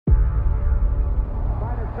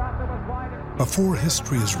Before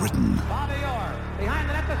history is written,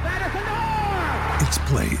 it's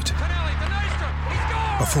played.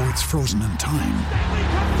 Before it's frozen in time,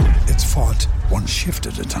 it's fought one shift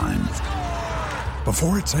at a time.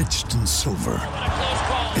 Before it's etched in silver,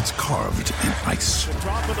 it's carved in ice.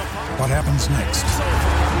 What happens next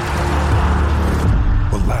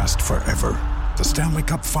will last forever. The Stanley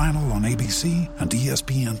Cup Final on ABC and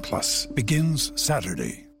ESPN Plus begins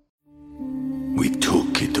Saturday. We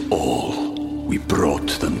took it all. We brought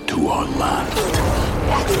them to our land.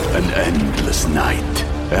 An endless night,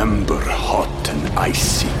 ember hot and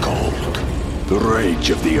icy cold. The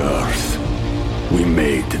rage of the earth. We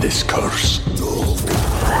made this curse.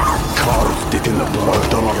 Carved it in the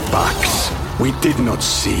blood on our backs. We did not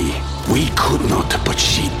see. We could not, but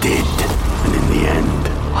she did. And in the end...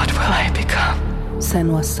 What will I become?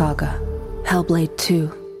 Senua's Saga. Hellblade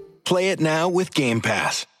 2. Play it now with Game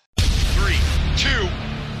Pass. 3, 2,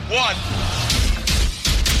 1.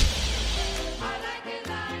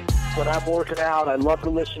 When I'm working out, I love to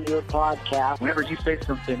listen to your podcast. Whenever you say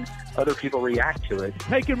something, other people react to it.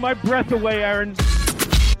 Taking my breath away, Aaron.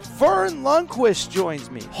 Vern Lundquist joins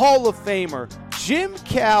me. Hall of Famer Jim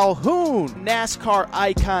Calhoun, NASCAR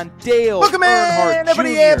icon Dale Welcome Earnhardt in,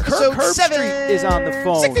 everybody. Jr. Episode Kirk 7 Herbstreit is on the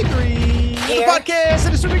phone. 63. The podcast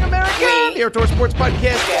that is serving America. The Outdoor Sports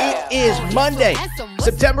Podcast. It is Monday,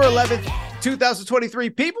 September 11th,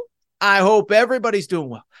 2023. People, I hope everybody's doing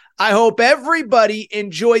well. I hope everybody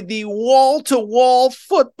enjoyed the wall-to-wall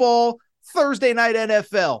football, Thursday night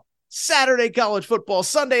NFL, Saturday college football,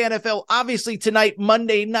 Sunday NFL, obviously tonight,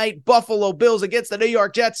 Monday night, Buffalo Bills against the New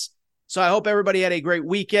York Jets. So I hope everybody had a great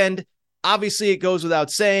weekend. Obviously, it goes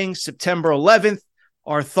without saying, September 11th,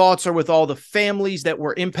 our thoughts are with all the families that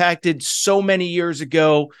were impacted so many years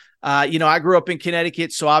ago. I grew up in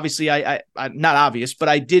Connecticut, so obviously, I not obvious, but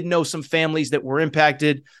I did know some families that were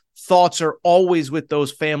impacted. Thoughts are always with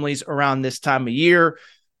those families around this time of year.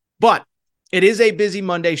 But it is a busy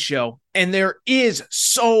Monday show, and there is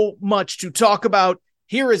so much to talk about.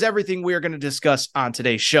 Here is everything we are going to discuss on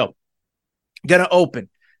today's show. Going to open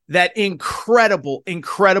that incredible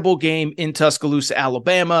game in Tuscaloosa,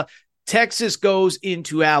 Alabama. Texas goes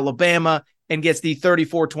into Alabama and gets the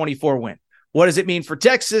 34-24 win. What does it mean for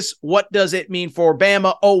Texas? What does it mean for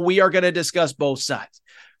Bama? Oh, we are going to discuss both sides.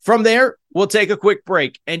 From there, we'll take a quick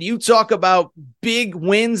break, and you talk about big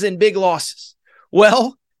wins and big losses.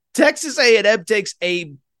 Well, Texas A&M takes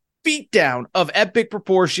a beatdown of epic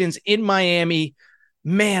proportions in Miami.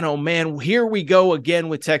 Man, oh man, here we go again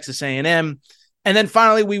with Texas A&M. And then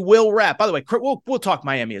finally, we will wrap. By the way, we'll talk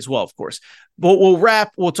Miami as well, of course. But we'll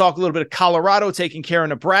wrap. We'll talk a little bit of Colorado taking care of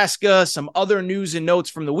Nebraska, some other news and notes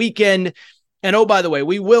from the weekend. And oh, by the way,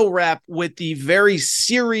 we will wrap with the very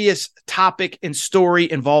serious topic and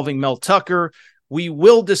story involving Mel Tucker. We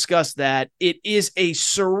will discuss that. It is a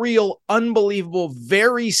surreal, unbelievable,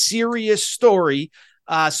 very serious story.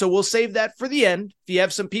 So we'll save that for the end. If you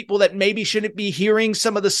have some people that maybe shouldn't be hearing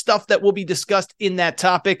some of the stuff that will be discussed in that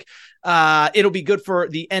topic, it'll be good for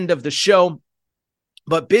the end of the show.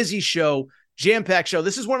 But busy show, jam-packed show.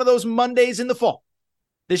 This is one of those Mondays in the fall.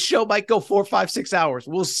 This show might go 4, 5, 6 hours.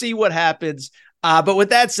 We'll see what happens. But with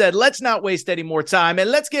that said, let's not waste any more time, and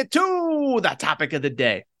let's get to the topic of the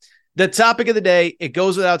day. The topic of the day, it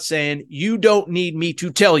goes without saying, you don't need me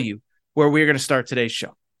to tell you where we're going to start today's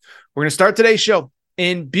show. We're going to start today's show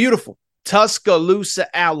in beautiful Tuscaloosa,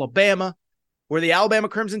 Alabama, where the Alabama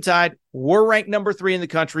Crimson Tide were ranked number 3 in the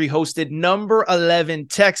country, hosted number 11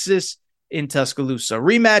 Texas in Tuscaloosa.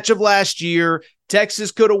 Rematch of last year.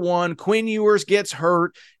 Texas could have won. Quinn Ewers gets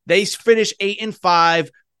hurt. They finish 8-5,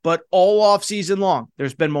 but all off season long,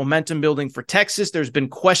 there's been momentum building for Texas. There's been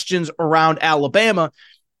questions around Alabama.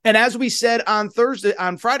 And as we said on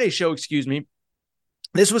Friday's show,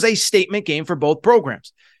 this was a statement game for both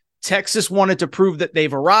programs. Texas wanted to prove that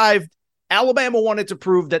they've arrived. Alabama wanted to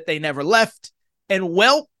prove that they never left. And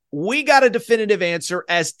well, we got a definitive answer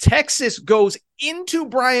as Texas goes into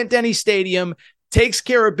Bryant-Denny Stadium, takes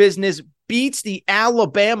care of business, beats the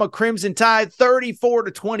Alabama Crimson Tide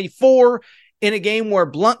 34-24 in a game where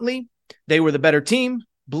bluntly, they were the better team.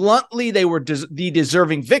 Bluntly, they were the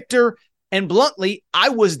deserving victor. And bluntly, I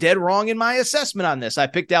was dead wrong in my assessment on this. I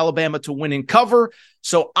picked Alabama to win and cover,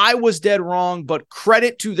 so I was dead wrong, but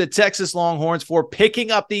credit to the Texas Longhorns for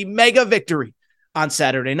picking up the mega victory on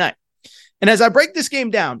Saturday night. And as I break this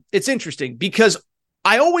game down, it's interesting because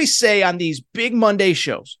I always say on these big Monday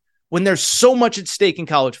shows, when there's so much at stake in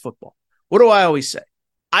college football, what do I always say?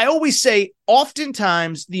 I always say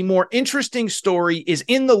oftentimes the more interesting story is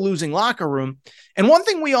in the losing locker room. And one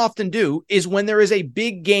thing we often do is when there is a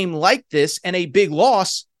big game like this and a big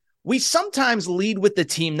loss, we sometimes lead with the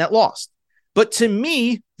team that lost. But to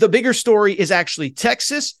me, the bigger story is actually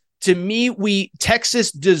Texas. To me,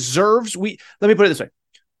 Texas deserves, let me put it this way.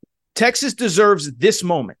 Texas deserves this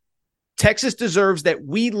moment. Texas deserves that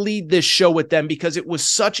we lead this show with them because it was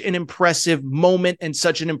such an impressive moment and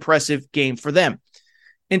such an impressive game for them.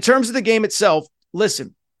 In terms of the game itself,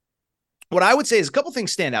 listen, what I would say is a couple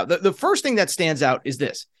things stand out. The first thing that stands out is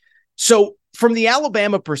this. So from the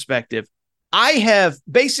Alabama perspective, I have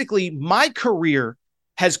basically, my career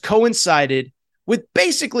has coincided with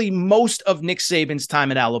basically most of Nick Saban's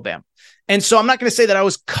time at Alabama. And so I'm not going to say that I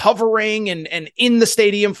was covering and in the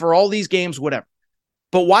stadium for all these games, whatever.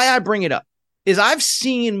 But why I bring it up is I've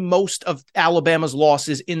seen most of Alabama's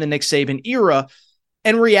losses in the Nick Saban era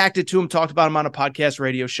and reacted to him, talked about him on a podcast,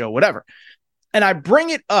 radio show, whatever. And I bring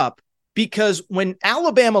it up because when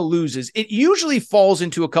Alabama loses, it usually falls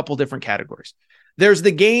into a couple different categories. There's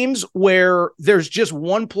the games where there's just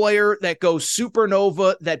one player that goes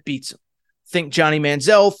supernova that beats him. Think Johnny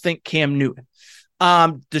Manziel, think Cam Newton,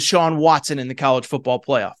 Deshaun Watson in the college football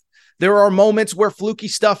playoff. There are moments where fluky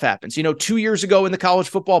stuff happens. 2 years ago in the college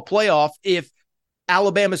football playoff, if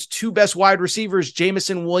Alabama's two best wide receivers,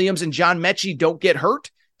 Jamison Williams and John Mechie, don't get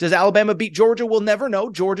hurt, does Alabama beat Georgia? We'll never know.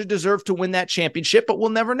 Georgia deserved to win that championship, but we'll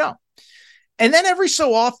never know. And then every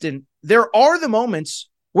so often, there are the moments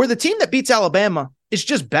where the team that beats Alabama is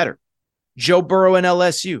just better. Joe Burrow and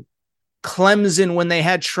LSU. Clemson when they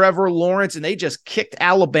had Trevor Lawrence and they just kicked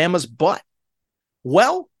Alabama's butt.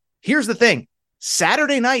 Well, here's the thing.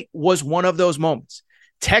 Saturday night was one of those moments.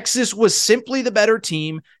 Texas was simply the better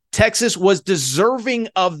team. Texas was deserving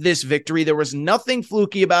of this victory. There was nothing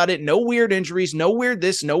fluky about it. No weird injuries, no weird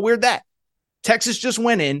this, no weird that. Texas just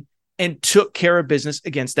went in and took care of business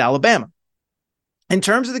against Alabama. In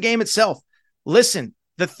terms of the game itself, listen,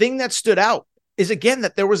 the thing that stood out is, again,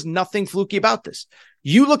 that there was nothing fluky about this.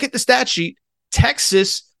 You look at the stat sheet,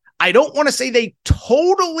 Texas, I don't want to say they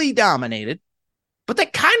totally dominated, but they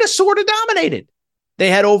kind of sort of dominated. They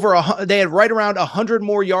had right around 100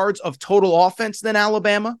 more yards of total offense than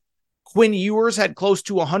Alabama. Quinn Ewers had close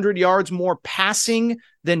to 100 yards more passing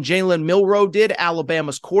than Jalen Milroe did,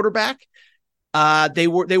 Alabama's quarterback. They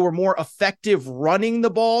were more effective running the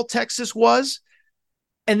ball, Texas was.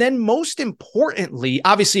 And then most importantly,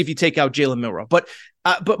 obviously if you take out Jalen Milroe, but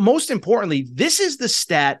most importantly, this is the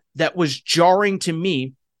stat that was jarring to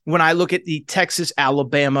me when I look at the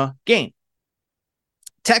Texas-Alabama game.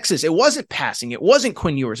 Texas, it wasn't passing. It wasn't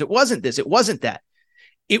Quinn Ewers. It wasn't this. It wasn't that.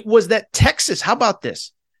 It was that Texas, how about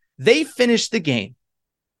this? They finished the game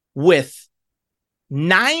with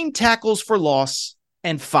 9 tackles for loss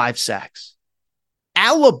and 5 sacks.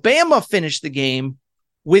 Alabama finished the game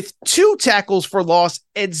with 2 tackles for loss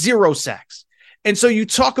and 0 sacks. And so you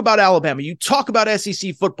talk about Alabama, you talk about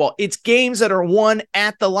SEC football. It's games that are won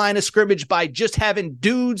at the line of scrimmage by just having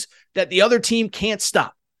dudes that the other team can't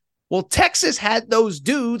stop. Well, Texas had those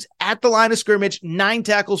dudes at the line of scrimmage, 9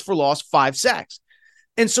 tackles for loss, 5 sacks.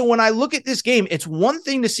 And so when I look at this game, it's one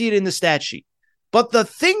thing to see it in the stat sheet, but the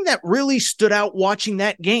thing that really stood out watching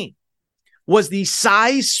that game was the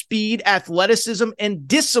size, speed, athleticism, and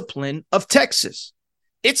discipline of Texas.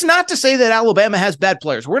 It's not to say that Alabama has bad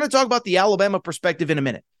players. We're going to talk about the Alabama perspective in a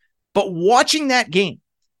minute. But watching that game,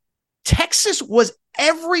 Texas was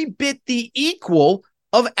every bit the equal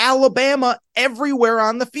of Alabama everywhere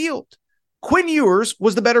on the field. Quinn Ewers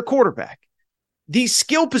was the better quarterback. These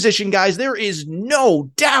skill position guys, there is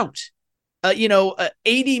no doubt.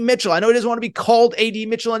 A.D. Mitchell, I know he doesn't want to be called A.D.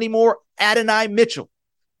 Mitchell anymore, Adonai Mitchell.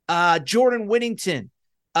 Jordan Whittington.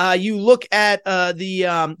 You look at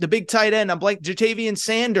the big tight end, Jatavian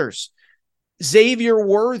Sanders, Xavier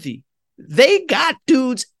Worthy. They got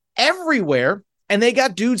dudes everywhere, and they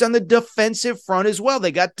got dudes on the defensive front as well.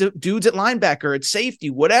 They got dudes at linebacker, at safety,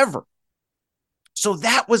 whatever. So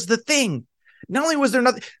that was the thing. Not only was there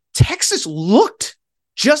nothing, Texas looked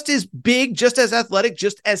just as big, just as athletic,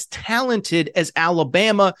 just as talented as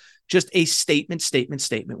Alabama. Just a statement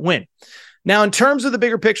win. Now, in terms of the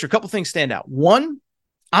bigger picture, a couple things stand out. One,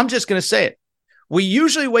 I'm just going to say it. We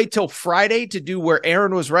usually wait till Friday to do where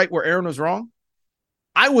Aaron was right, where Aaron was wrong.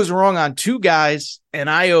 I was wrong on 2 guys, and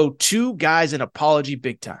I owe 2 guys an apology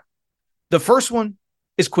big time. The first one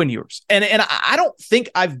is Quinn Ewers. And I don't think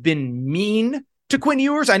I've been mean to Quinn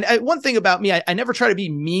Ewers. One thing about me, I never try to be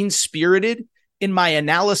mean-spirited in my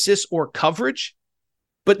analysis or coverage,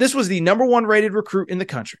 but this was the number 1 rated recruit in the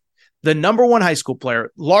country, the number 1 high school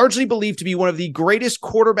player, largely believed to be one of the greatest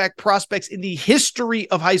quarterback prospects in the history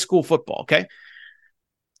of high school football, okay?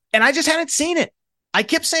 And I just hadn't seen it. I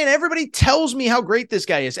kept saying, everybody tells me how great this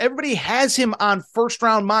guy is. Everybody has him on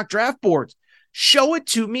first-round mock draft boards. Show it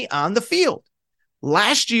to me on the field.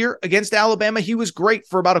 Last year against Alabama, he was great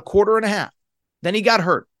for about a quarter and a half. Then he got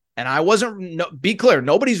hurt. And I be clear,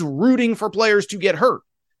 nobody's rooting for players to get hurt.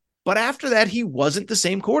 But after that, he wasn't the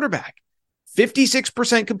same quarterback.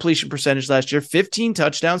 56% completion percentage last year, 15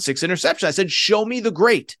 touchdowns, 6 interceptions. I said, show me the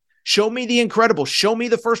great. Show me the incredible. Show me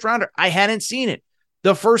the first rounder. I hadn't seen it.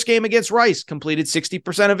 The first game against Rice, completed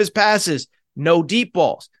 60% of his passes. No deep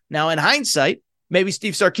balls. Now, in hindsight, maybe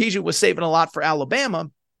Steve Sarkisian was saving a lot for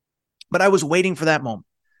Alabama, but I was waiting for that moment.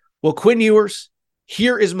 Well, Quinn Ewers,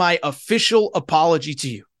 here is my official apology to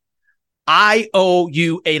you. I owe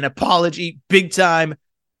you an apology big time.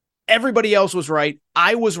 Everybody else was right.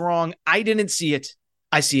 I was wrong. I didn't see it.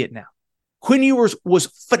 I see it now. Quinn Ewers was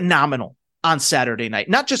phenomenal on Saturday night,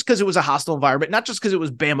 not just because it was a hostile environment, not just because it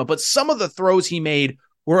was Bama, but some of the throws he made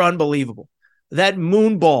were unbelievable. That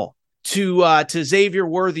moon ball to Xavier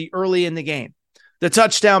Worthy early in the game, the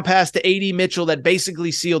touchdown pass to A.D. Mitchell that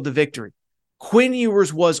basically sealed the victory. Quinn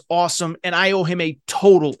Ewers was awesome, and I owe him a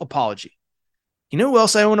total apology. You know who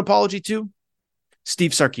else I owe an apology to?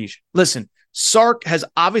 Steve Sarkisian. Listen, Sark has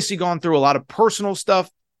obviously gone through a lot of personal stuff.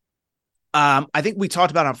 I think we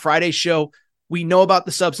talked about on Friday's show. We know about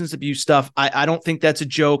the substance abuse stuff. I don't think that's a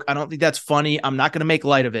joke. I don't think that's funny. I'm not going to make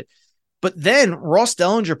light of it. But then Ross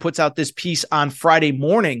Dellinger puts out this piece on Friday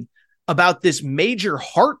morning about this major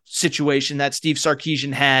heart situation that Steve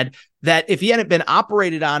Sarkisian had, that if he hadn't been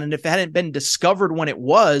operated on and if it hadn't been discovered when it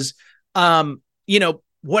was,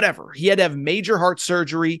 whatever. He had to have major heart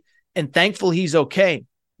surgery, and thankfully he's okay.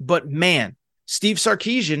 But man, Steve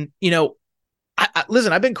Sarkisian,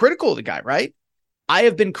 listen, I've been critical of the guy, right? I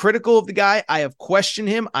have been critical of the guy. I have questioned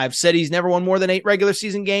him. I've said he's never won more than 8 regular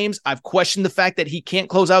season games. I've questioned the fact that he can't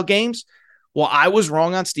close out games. Well, I was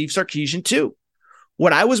wrong on Steve Sarkisian too.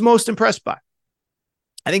 What I was most impressed by,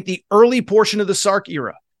 I think the early portion of the Sark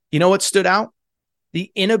era, you know what stood out? The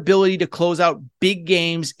inability to close out big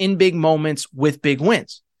games in big moments with big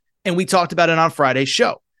wins. And we talked about it on Friday's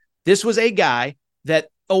show. This was a guy that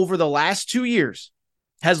over the last 2 years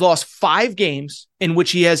has lost 5 games in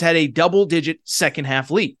which he has had a double-digit second half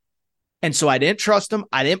lead. And so I didn't trust him.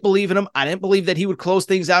 I didn't believe in him. I didn't believe that he would close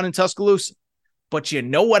things out in Tuscaloosa. But you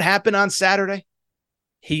know what happened on Saturday?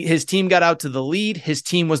 His team got out to the lead. His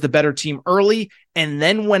team was the better team early. And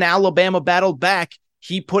then when Alabama battled back,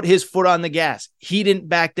 he put his foot on the gas. He didn't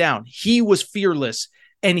back down. He was fearless,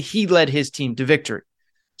 and he led his team to victory.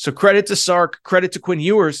 So credit to Sark, credit to Quinn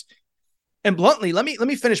Ewers. And bluntly, let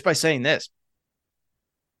me finish by saying this.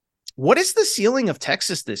 What is the ceiling of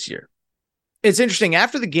Texas this year? It's interesting.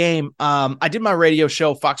 After the game, I did my radio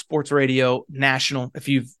show, Fox Sports Radio National. If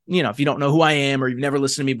you don't know who I am or you've never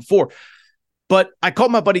listened to me before, but I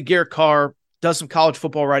called my buddy Garrett Carr, does some college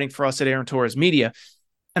football writing for us at Aaron Torres Media.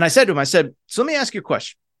 And I said to him, so let me ask you a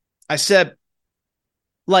question. I said,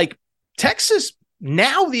 Texas,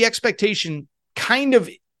 now the expectation kind of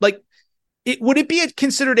would it be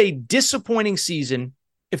considered a disappointing season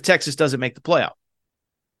if Texas doesn't make the playoff?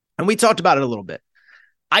 And we talked about it a little bit.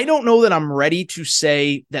 I don't know that I'm ready to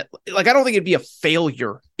say that, I don't think it'd be a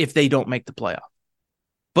failure if they don't make the playoff.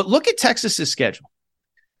 But look at Texas's schedule.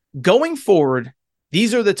 Going forward,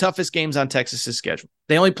 these are the toughest games on Texas's schedule.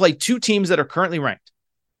 They only play 2 teams that are currently ranked.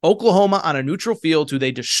 Oklahoma on a neutral field, who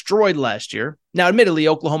they destroyed last year. Now, admittedly,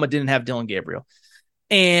 Oklahoma didn't have Dylan Gabriel.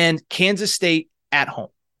 And Kansas State at home.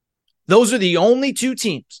 Those are the only 2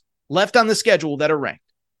 teams left on the schedule that are ranked.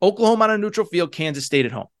 Oklahoma on a neutral field, Kansas State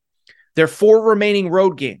at home. Their 4 remaining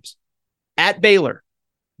road games at Baylor.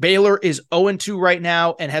 Baylor is 0-2 right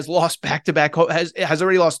now and has lost back-to-back, has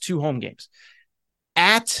already lost 2 home games.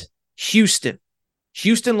 At Houston.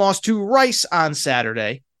 Houston lost to Rice on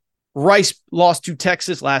Saturday. Rice lost to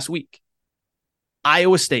Texas last week.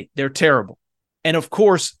 Iowa State, they're terrible. And of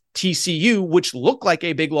course, TCU, which looked like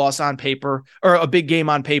a big loss on paper, or a big game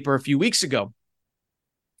on paper a few weeks ago.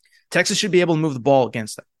 Texas should be able to move the ball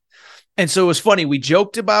against them. And so it was funny. We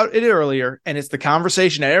joked about it earlier, and it's the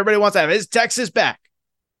conversation that everybody wants to have. Is Texas back?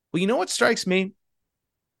 Well, you know what strikes me?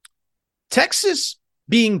 Texas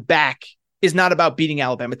being back is not about beating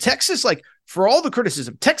Alabama. Texas, for all the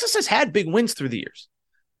criticism, Texas has had big wins through the years.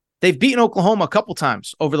 They've beaten Oklahoma a couple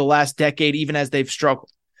times over the last decade, even as they've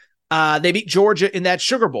struggled. They beat Georgia in that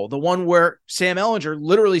Sugar Bowl, the one where Sam Ehlinger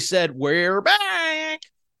literally said, "We're back."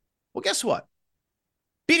 Well, guess what?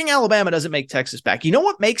 Beating Alabama doesn't make Texas back. You know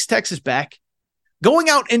what makes Texas back? Going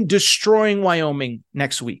out and destroying Wyoming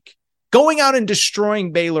next week. Going out and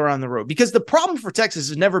destroying Baylor on the road. Because the problem for Texas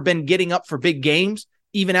has never been getting up for big games,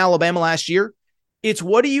 even Alabama last year. It's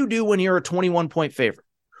what do you do when you're a 21-point favorite?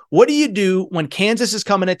 What do you do when Kansas is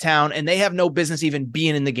coming to town and they have no business even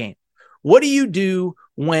being in the game? What do you do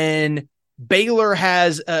when Baylor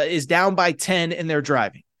is down by 10 and they're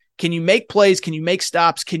driving? Can you make plays? Can you make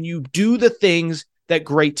stops? Can you do the things that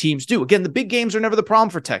great teams do? Again, the big games are never the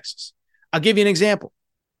problem for Texas. I'll give you an example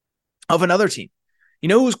of another team. You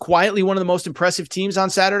know who was quietly one of the most impressive teams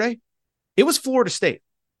on Saturday? It was Florida State,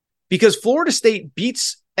 because Florida State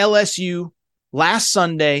beats LSU last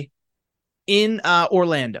Sunday in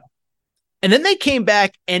Orlando. And then they came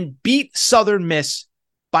back and beat Southern Miss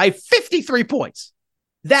by 53 points.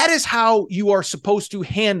 That is how you are supposed to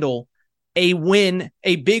handle a win,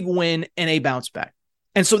 a big win, and a bounce back.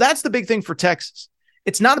 And so that's the big thing for Texas.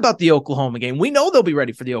 It's not about the Oklahoma game. We know they'll be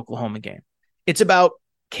ready for the Oklahoma game. It's about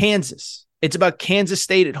Kansas. It's about Kansas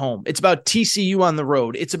State at home. It's about TCU on the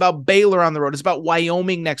road. It's about Baylor on the road. It's about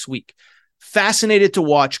Wyoming next week. Fascinated to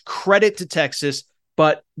watch. Credit to Texas.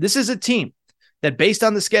 But this is a team that, based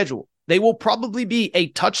on the schedule, they will probably be a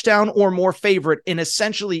touchdown or more favorite in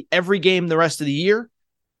essentially every game the rest of the year.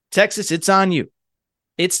 Texas, it's on you.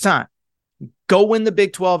 It's time. Go win the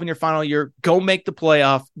Big 12 in your final year. Go make the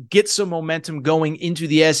playoff. Get some momentum going into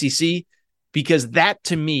the SEC, because that,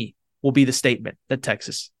 to me, will be the statement that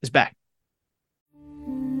Texas is back.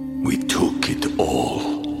 We took it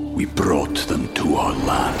all. We brought them to our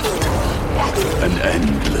land. An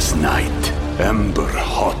endless night, ember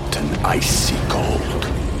hot and icy cold.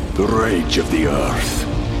 The rage of the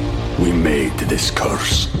earth. We made this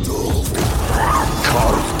curse.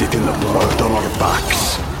 Carved it in the blood on our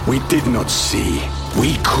backs. We did not see.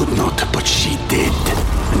 We could not, but she did.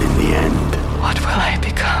 And in the end, What will I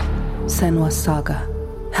become? Senua's Saga.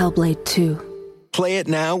 Hellblade 2. Play it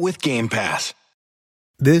now with Game Pass.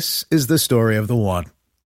 This is the story of the one.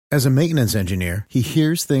 As a maintenance engineer, he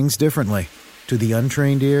hears things differently. To the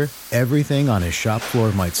untrained ear, everything on his shop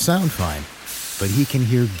floor might sound fine, but he can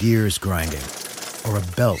hear gears grinding or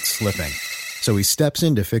a belt slipping. So he steps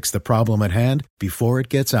in to fix the problem at hand before it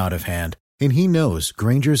gets out of hand. And he knows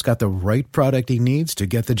Grainger's got the right product he needs to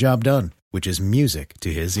get the job done, which is music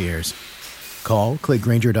to his ears. Call, click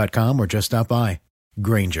Grainger.com, or just stop by.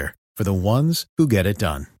 Grainger, for the ones who get it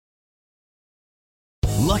done.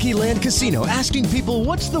 Lucky Land Casino, asking people,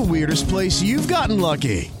 what's the weirdest place you've gotten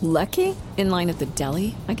lucky? Lucky? In line at the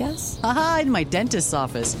deli, I guess? Aha, in my dentist's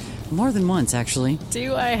office. More than once, actually.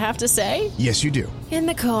 Do I have to say? Yes, you do. In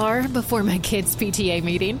the car before my kids' PTA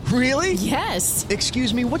meeting. Really? Yes.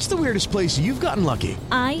 Excuse me, what's the weirdest place you've gotten lucky?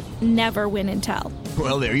 I never win and tell.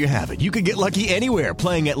 Well, there you have it. You can get lucky anywhere,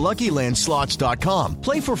 playing at LuckyLandSlots.com.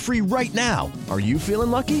 Play for free right now. Are you feeling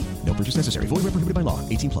lucky? No purchase necessary. Void where prohibited by law.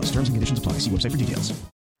 18+. Terms and conditions apply. See website for details.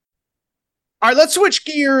 All right, let's switch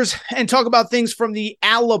gears and talk about things from the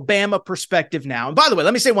Alabama perspective now. And by the way,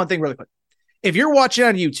 let me say one thing really quick. If you're watching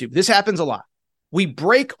on YouTube, this happens a lot. We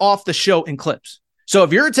break off the show in clips. So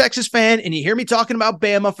if you're a Texas fan and you hear me talking about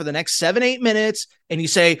Bama for the next 7-8 minutes and you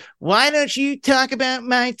say, why don't you talk about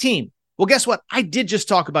my team? Well, guess what? I did just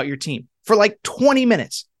talk about your team for like 20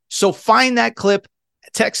 minutes. So find that clip.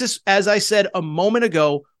 Texas, as I said a moment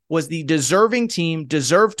ago, was the deserving team,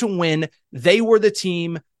 deserved to win. They were the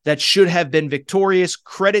team that should have been victorious.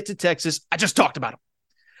 Credit to Texas. I just talked about them.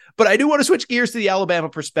 But I do want to switch gears to the Alabama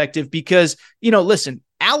perspective because, listen,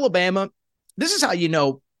 Alabama, this is how you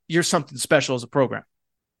know you're something special as a program.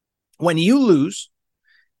 When you lose,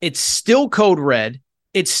 it's still code red.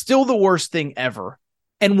 It's still the worst thing ever.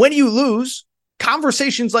 And when you lose,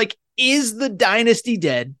 conversations like, is the dynasty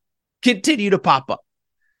dead, continue to pop up.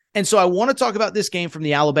 And so I want to talk about this game from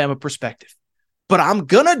the Alabama perspective. But I'm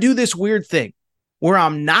going to do this weird thing where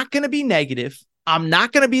I'm not going to be negative. I'm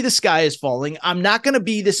not going to be the sky is falling. I'm not going to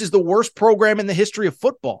be this is the worst program in the history of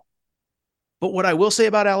football. But what I will say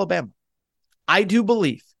about Alabama, I do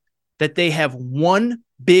believe that they have one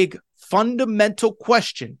big fundamental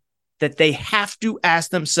question that they have to ask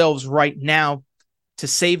themselves right now to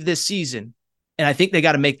save this season. And I think they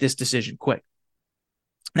got to make this decision quick.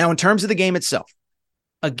 Now, in terms of the game itself,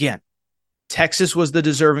 again, Texas was the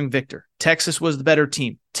deserving victor. Texas was the better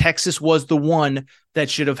team. Texas was the one that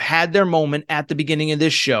should have had their moment at the beginning of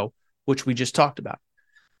this show, which we just talked about.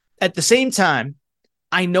 At the same time,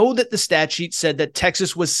 I know that the stat sheet said that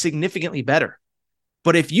Texas was significantly better.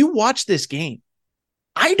 But if you watch this game,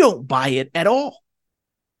 I don't buy it at all.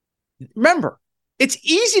 Remember, it's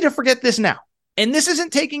easy to forget this now. And this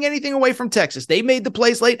isn't taking anything away from Texas. They made the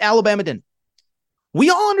plays late. Alabama didn't. We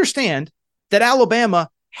all understand that Alabama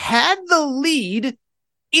had the lead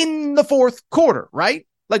in the fourth quarter, right?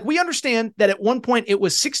 Like we understand that at one point it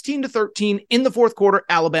was 16-13 in the fourth quarter,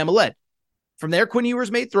 Alabama led. From there, Quinn Ewers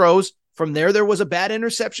made throws. From there was a bad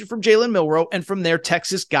interception from Jalen Milroe. And from there,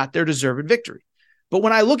 Texas got their deserved victory. But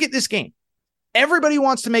when I look at this game, everybody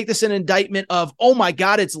wants to make this an indictment of, oh my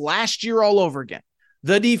God, it's last year all over again.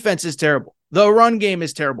 The defense is terrible. The run game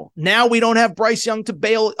is terrible. Now we don't have Bryce Young to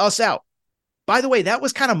bail us out. By the way, that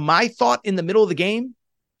was kind of my thought in the middle of the game.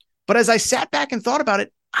 But as I sat back and thought about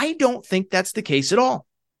it, I don't think that's the case at all.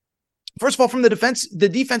 First of all, from the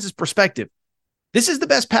defense's perspective, this is the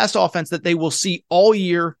best pass offense that they will see all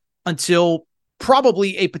year until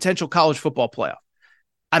probably a potential college football playoff.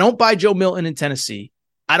 I don't buy Joe Milton in Tennessee.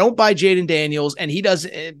 I don't buy Jaden Daniels, and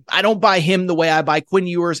I don't buy him the way I buy Quinn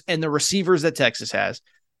Ewers and the receivers that Texas has.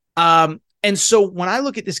 And so when I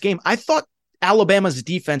look at this game, I thought Alabama's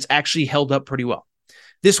defense actually held up pretty well.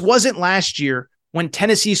 This wasn't last year when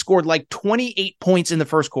Tennessee scored like 28 points in the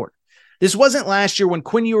first quarter. This wasn't last year when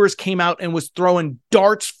Quinn Ewers came out and was throwing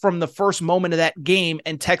darts from the first moment of that game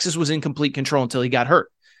and Texas was in complete control until he got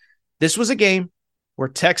hurt. This was a game where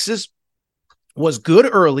Texas was good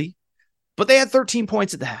early, but they had 13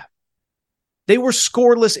 points at the half. They were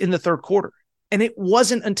scoreless in the third quarter, and it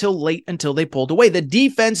wasn't until late until they pulled away. The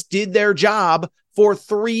defense did their job for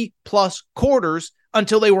 3+ quarters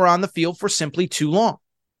until they were on the field for simply too long.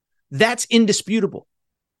 That's indisputable.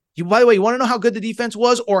 By the way, you want to know how good the defense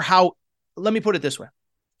was or how, let me put it this way.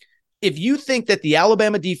 If you think that the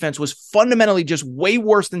Alabama defense was fundamentally just way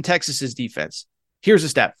worse than Texas's defense, here's a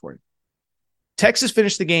stat for you. Texas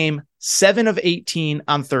finished the game 7 of 18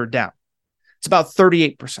 on third down. It's about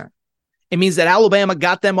 38%. It means that Alabama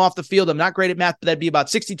got them off the field. I'm not great at math, but that'd be about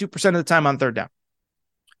 62% of the time on third down.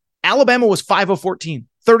 Alabama was 5 of 14,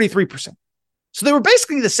 33%. So they were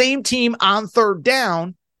basically the same team on third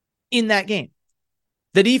down in that game.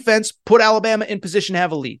 The defense put Alabama in position to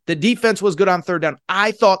have a lead. The defense was good on third down.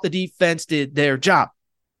 I thought the defense did their job.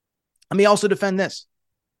 Let me also defend this.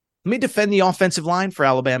 Let me defend the offensive line for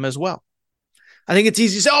Alabama as well. I think it's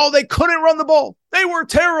easy to say, oh, they couldn't run the ball. They were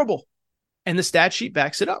terrible. And the stat sheet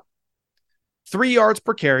backs it up. 3 yards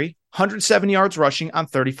per carry, 107 yards rushing on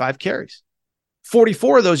 35 carries.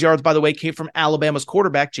 44 of those yards, by the way, came from Alabama's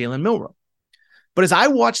quarterback, Jalen Milroe. But as I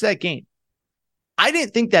watched that game, I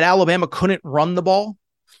didn't think that Alabama couldn't run the ball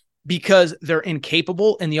because they're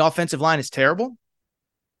incapable and the offensive line is terrible.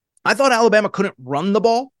 I thought Alabama couldn't run the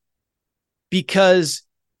ball because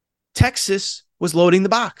Texas was loading the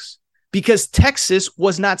box, because Texas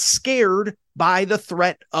was not scared by the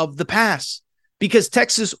threat of the pass, because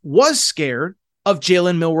Texas was scared of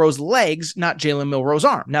Jalen Milroe's legs, not Jalen Milroe's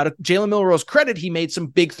arm. Now, to Jalen Milroe's credit, he made some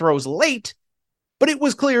big throws late, but it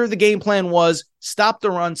was clear the game plan was stop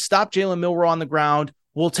the run, stop Jalen Milroe on the ground.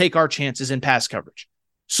 We'll take our chances in pass coverage.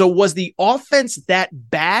 So was the offense that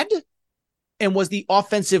bad? And was the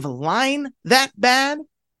offensive line that bad?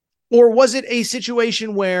 Or was it a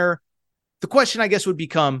situation where the question, I guess, would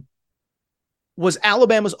become, was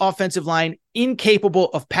Alabama's offensive line incapable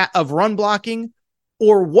of run blocking?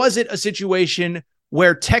 Or was it a situation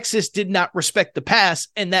where Texas did not respect the pass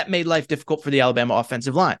and that made life difficult for the Alabama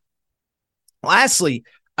offensive line? Lastly,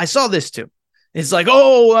 I saw this too. It's like,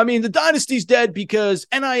 the dynasty's dead because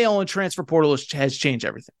NIL and transfer portal has changed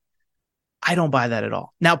everything. I don't buy that at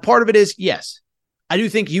all. Now, part of it is, yes, I do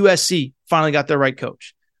think USC finally got their right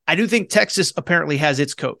coach. I do think Texas apparently has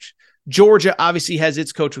its coach. Georgia obviously has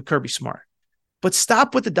its coach with Kirby Smart. But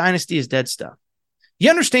stop with the dynasty is dead stuff. You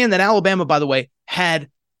understand that Alabama, by the way, had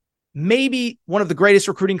maybe one of the greatest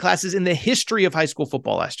recruiting classes in the history of high school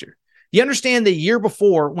football last year. You understand the year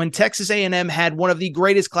before when Texas A&M had one of the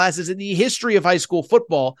greatest classes in the history of high school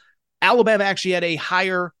football, Alabama actually had a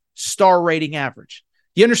higher star rating average.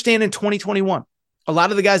 You understand in 2021, a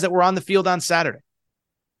lot of the guys that were on the field on Saturday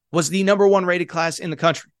was the number 1 rated class in the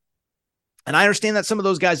country. And I understand that some of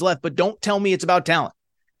those guys left, but don't tell me it's about talent.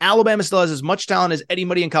 Alabama still has as much talent as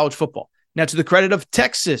anybody in college football. Now, to the credit of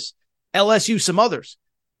Texas, LSU, some others,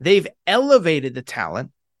 they've elevated the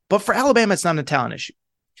talent, but for Alabama, it's not a talent issue.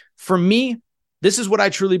 For me, this is what I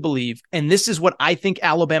truly believe, and this is what I think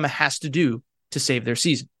Alabama has to do to save their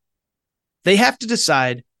season. They have to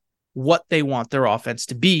decide what they want their offense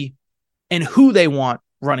to be and who they want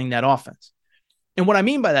running that offense. And what I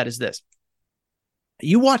mean by that is this.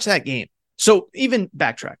 You watch that game. So even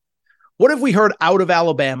backtrack. What have we heard out of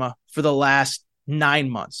Alabama for the last 9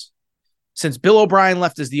 months? Since Bill O'Brien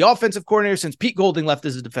left as the offensive coordinator, since Pete Golding left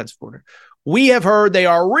as the defensive coordinator, we have heard they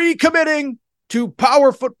are recommitting to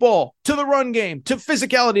power football, to the run game, to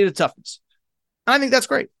physicality, to toughness. And I think that's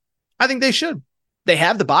great. I think they should. They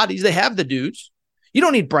have the bodies. They have the dudes. You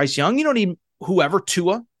don't need Bryce Young. You don't need whoever,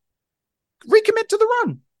 Tua. Recommit to the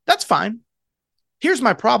run. That's fine. Here's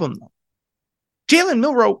my problem, though. Jalen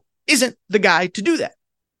Milroe isn't the guy to do that.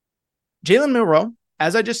 Jalen Milroe,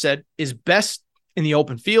 as I just said, is best in the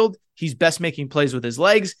open field. He's best making plays with his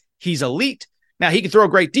legs. He's elite. Now, he can throw a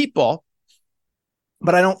great deep ball,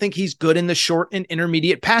 but I don't think he's good in the short and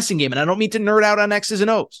intermediate passing game. And I don't mean to nerd out on X's and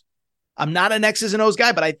O's. I'm not an X's and O's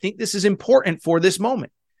guy, but I think this is important for this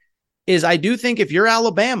moment. Is I do think if you're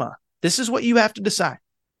Alabama, this is what you have to decide.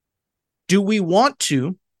 Do we want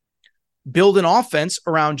to build an offense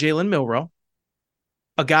around Jalen Milroe,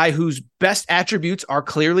 a guy whose best attributes are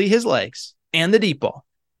clearly his legs and the deep ball?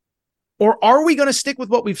 Or are we going to stick with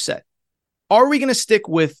what we've said? Are we going to stick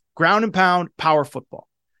with ground and pound power football?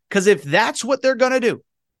 Because if that's what they're going to do,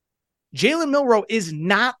 Jalen Milroe is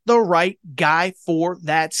not the right guy for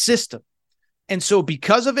that system. And so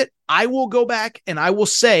because of it, I will go back and I will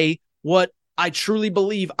say what I truly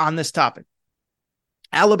believe on this topic.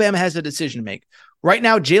 Alabama has a decision to make. Right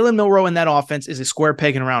now, Jalen Milroe in that offense is a square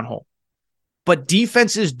peg in a round hole. But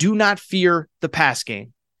defenses do not fear the pass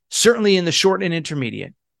game, certainly in the short and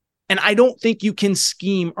intermediate. And I don't think you can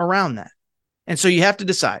scheme around that. And so you have to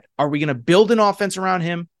decide, are we going to build an offense around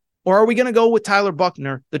him, or are we going to go with Tyler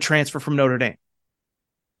Buckner, the transfer from Notre Dame?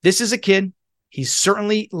 This is a kid. He's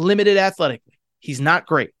certainly limited athletically. He's not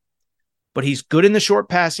great, but he's good in the short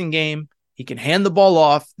passing game. He can hand the ball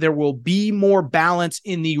off. There will be more balance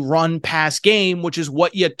in the run-pass game, which is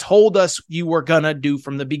what you told us you were going to do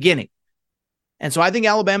from the beginning. And so I think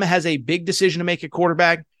Alabama has a big decision to make at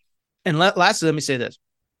quarterback. And lastly, let me say this.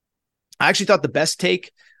 I actually thought the best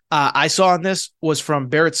take I saw on this was from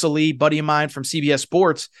Barrett Sallee, buddy of mine from CBS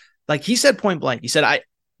Sports. Like he said point blank, he said,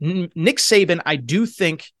 Nick Saban, I do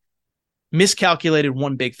think miscalculated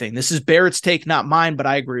one big thing. This is Barrett's take, not mine, but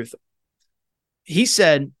I agree with him. He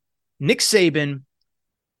said, Nick Saban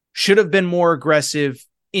should have been more aggressive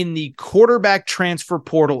in the quarterback transfer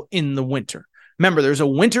portal in the winter. Remember, there's a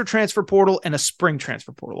winter transfer portal and a spring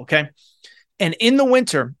transfer portal, okay? And in the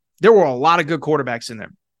winter, there were a lot of good quarterbacks in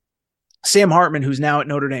there. Sam Hartman, who's now at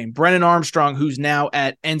Notre Dame, Brennan Armstrong, who's now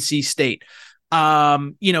at NC State,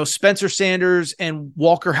 Spencer Sanders and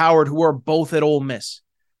Walker Howard, who are both at Ole Miss.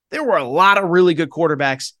 There were a lot of really good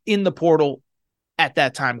quarterbacks in the portal at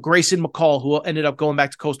that time. Grayson McCall, who ended up going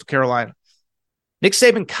back to Coastal Carolina. Nick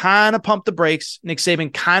Saban kind of pumped the brakes. Nick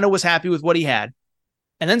Saban kind of was happy with what he had.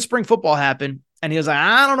 And then spring football happened, and he was like,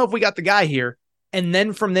 I don't know if we got the guy here. And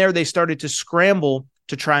then from there, they started to scramble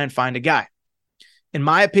to try and find a guy. In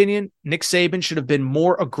my opinion, Nick Saban should have been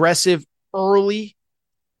more aggressive early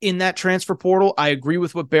in that transfer portal. I agree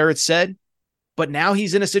with what Barrett said, but now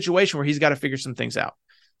he's in a situation where he's got to figure some things out.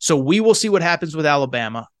 So we will see what happens with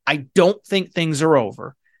Alabama. I don't think things are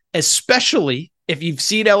over, especially if you've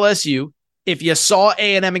seen LSU, if you saw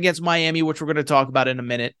A&M against Miami, which we're going to talk about in a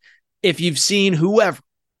minute, if you've seen whoever.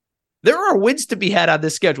 There are wins to be had on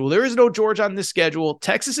this schedule. There is no Georgia on this schedule.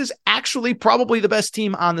 Texas is actually probably the best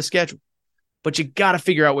team on the schedule. But you got to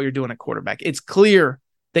figure out what you're doing at quarterback. It's clear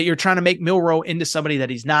that you're trying to make Milroe into somebody that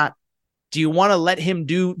he's not. Do you want to let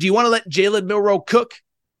Jalen Milroe cook,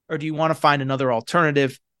 or do you want to find another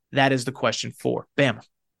alternative? That is the question for Bama.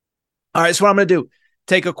 All right, so what I'm going to do,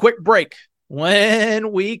 take a quick break.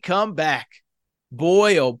 When we come back,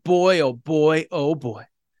 boy, oh boy, oh boy, oh boy,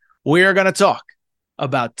 we are going to talk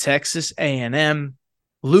about Texas A&M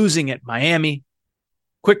losing at Miami.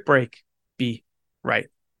 Quick break. Be right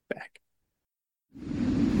back.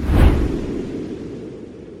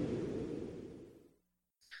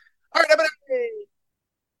 All right,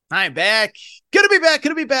 I'm back. Good to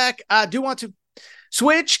be back. I do want to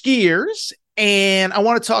switch gears, and I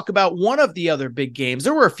want to talk about one of the other big games.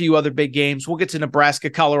 There were a few other big games. We'll get to Nebraska,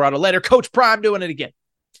 Colorado later. Coach Prime doing it again.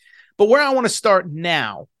 But where I want to start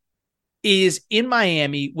now is in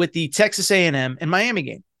Miami with the Texas A&M and Miami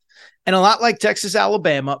game. And a lot like Texas,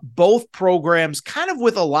 Alabama, both programs kind of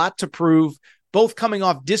with a lot to prove, both coming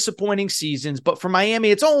off disappointing seasons. But for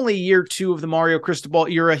Miami, it's only year 2 of the Mario Cristobal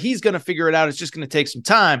era. He's going to figure it out. It's just going to take some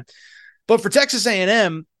time. But for Texas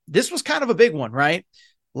A&M, this was kind of a big one, right?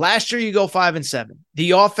 Last year, you go 5-7.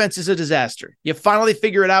 The offense is a disaster. You finally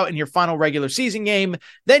figure it out in your final regular season game.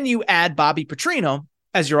 Then you add Bobby Petrino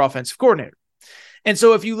as your offensive coordinator. And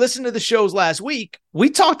so if you listen to the shows last week,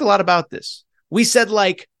 we talked a lot about this. We said,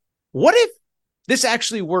 like, what if this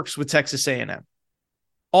actually works with Texas A&M?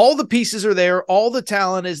 All the pieces are there. All the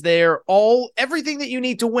talent is there. Everything that you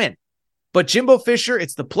need to win. But Jimbo Fisher,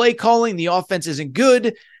 it's the play calling. The offense isn't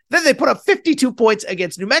good. Then they put up 52 points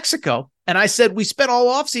against New Mexico. And I said, we spent all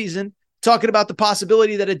offseason talking about the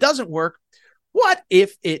possibility that it doesn't work. What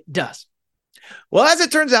if it does? Well, as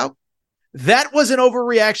it turns out, that was an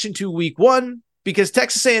overreaction to week 1 because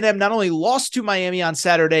Texas A&M not only lost to Miami on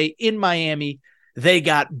Saturday in Miami, they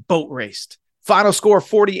got boat raced. Final score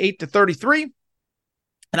 48-33.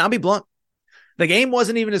 And I'll be blunt. The game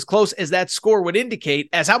wasn't even as close as that score would indicate,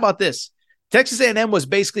 as how about this? Texas A&M was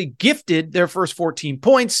basically gifted their first 14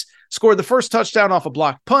 points, scored the first touchdown off a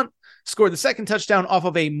blocked punt, scored the second touchdown off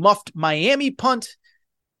of a muffed Miami punt,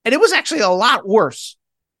 And it was actually a lot worse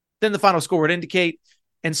than the final score would indicate.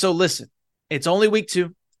 And so listen, it's only week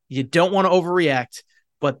 2. You don't want to overreact.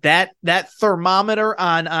 But that thermometer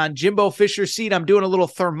on Jimbo Fisher's seat, I'm doing a little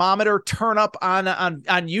thermometer turn up on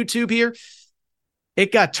YouTube here.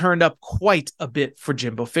 It got turned up quite a bit for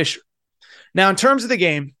Jimbo Fisher. Now, in terms of the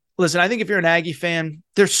game, listen, I think if you're an Aggie fan,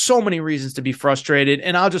 there's so many reasons to be frustrated,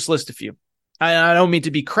 and I'll just list a few. I don't mean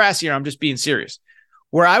to be crass here. I'm just being serious.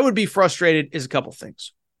 Where I would be frustrated is a couple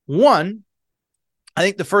things. One, I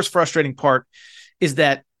think the first frustrating part is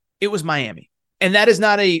that it was Miami. And that is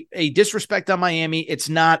not a disrespect on Miami. It's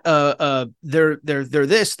not they're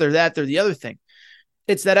this, they're that, they're the other thing.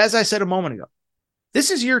 It's that, as I said a moment ago, this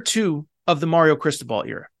is year 2 of the Mario Cristobal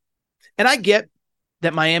era. And I get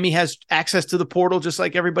that Miami has access to the portal just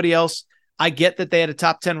like everybody else. I get that they had a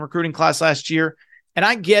top 10 recruiting class last year. And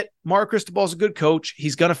I get Mario Cristobal's a good coach.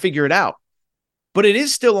 He's going to figure it out. But it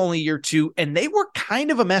is still only year 2, and they were kind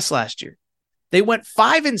of a mess last year. They went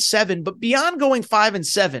 5-7, but beyond going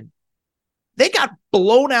 5-7, they got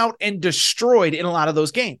blown out and destroyed in a lot of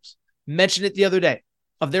those games. Mentioned it the other day.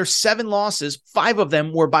 Of their 7 losses, 5 of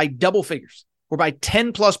them were by double figures, were by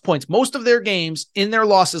 10-plus points. Most of their games in their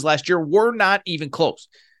losses last year were not even close.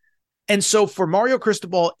 And so for Mario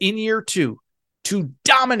Cristobal in year 2 to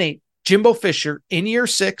dominate Jimbo Fisher in year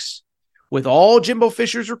 6 with all Jimbo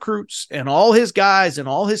Fisher's recruits and all his guys and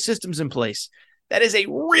all his systems in place, that is a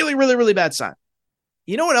really, really, really bad sign.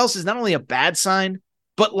 You know what else is not only a bad sign,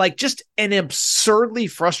 but like just an absurdly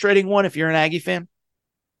frustrating one if you're an Aggie fan?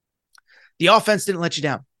 The offense didn't let you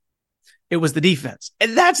down. It was the defense.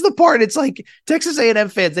 And that's the part. It's like Texas A&M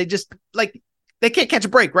fans, they just like, they can't catch a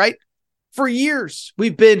break, right? For years,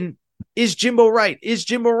 we've been, is Jimbo right? Is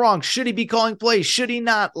Jimbo wrong? Should he be calling plays? Should he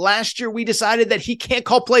not? Last year, we decided that he can't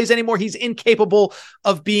call plays anymore. He's incapable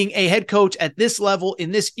of being a head coach at this level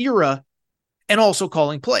in this era and also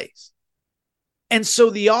calling plays. And so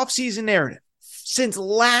the offseason narrative, since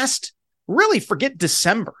forget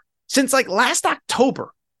December, since like last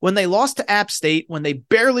October, when they lost to App State, when they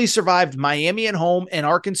barely survived Miami at home and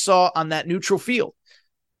Arkansas on that neutral field,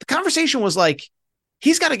 the conversation was like,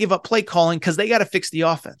 he's got to give up play calling because they got to fix the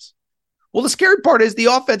offense. Well, the scary part is the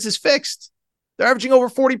offense is fixed. They're averaging over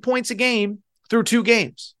 40 points a game through 2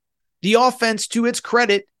 games. The offense, to its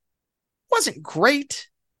credit, wasn't great,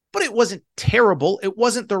 but it wasn't terrible. It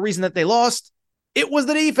wasn't the reason that they lost. It was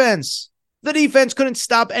the defense. The defense couldn't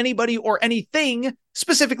stop anybody or anything,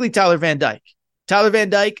 specifically Tyler Van Dyke. Tyler Van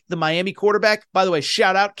Dyke, the Miami quarterback, by the way,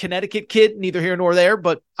 shout out Connecticut kid, neither here nor there,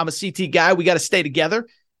 but I'm a CT guy. We got to stay together.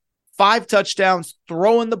 5 touchdowns,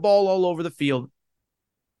 throwing the ball all over the field.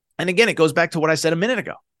 And again, it goes back to what I said a minute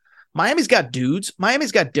ago. Miami's got dudes.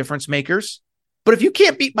 Miami's got difference makers. But if you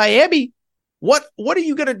can't beat Miami, what are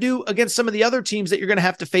you going to do against some of the other teams that you're going to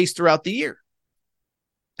have to face throughout the year?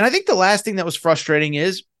 And I think the last thing that was frustrating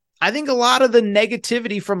is I think a lot of the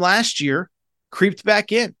negativity from last year creeped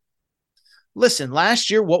back in. Listen,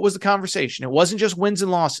 last year, what was the conversation? It wasn't just wins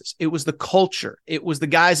and losses. It was the culture. It was the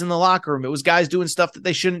guys in the locker room. It was guys doing stuff that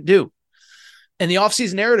they shouldn't do. And the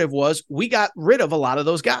offseason narrative was we got rid of a lot of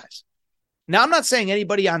those guys. Now, I'm not saying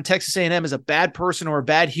anybody on Texas A&M is a bad person or a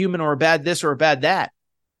bad human or a bad this or a bad that,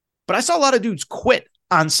 but I saw a lot of dudes quit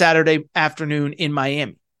on Saturday afternoon in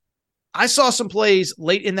Miami. I saw some plays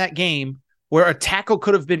late in that game where a tackle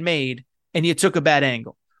could have been made and you took a bad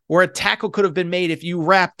angle, where a tackle could have been made if you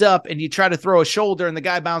wrapped up and you tried to throw a shoulder and the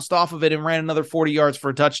guy bounced off of it and ran another 40 yards for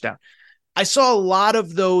a touchdown. I saw a lot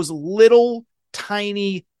of those little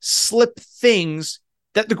tiny slip things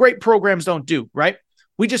that the great programs don't do, right?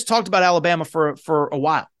 We just talked about Alabama for a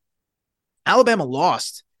while. Alabama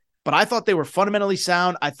lost, but I thought they were fundamentally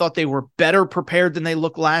sound. I thought they were better prepared than they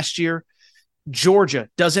looked last year. Georgia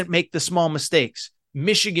doesn't make the small mistakes.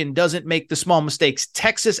 Michigan doesn't make the small mistakes.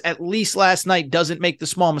 Texas, at least last night, doesn't make the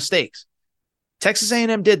small mistakes. Texas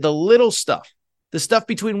A&M did the little stuff, the stuff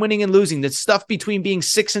between winning and losing, the stuff between being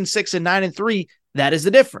 6-6 and 9-3. That is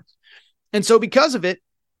the difference. And so because of it,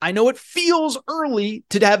 I know it feels early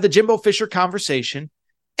to have the Jimbo Fisher conversation,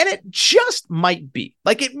 and it just might be.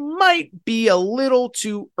 Like it might be a little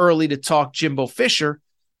too early to talk Jimbo Fisher,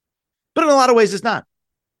 but in a lot of ways it's not.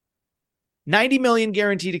 $90 million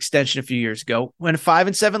guaranteed extension a few years ago, went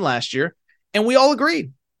 5-7 last year, and we all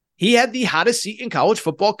agreed he had the hottest seat in college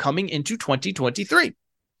football coming into 2023.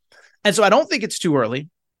 And so I don't think it's too early.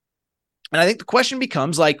 And I think the question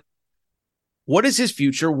becomes like, what is his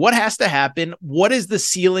future? What has to happen? What is the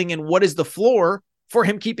ceiling and what is the floor for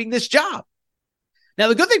him keeping this job? Now,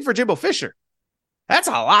 the good thing for Jimbo Fisher, that's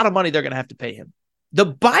a lot of money they're going to have to pay him. The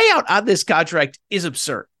buyout on this contract is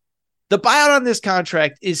absurd. The buyout on this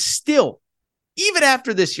contract is still, even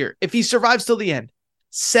after this year, if he survives till the end,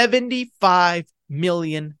 $75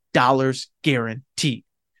 million guaranteed.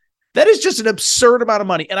 That is just an absurd amount of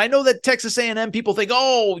money. And I know that Texas A&M people think,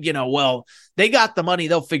 well, they got the money.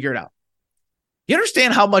 They'll figure it out. You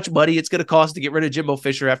understand how much money it's going to cost to get rid of Jimbo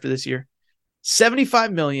Fisher after this year?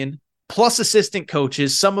 $75 million plus assistant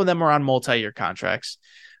coaches. Some of them are on multi-year contracts.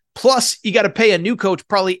 Plus, you got to pay a new coach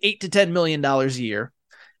probably $8 to $10 million a year.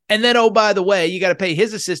 And then, oh, by the way, you got to pay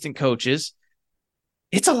his assistant coaches.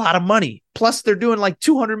 It's a lot of money. Plus, they're doing like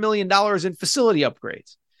 $200 million in facility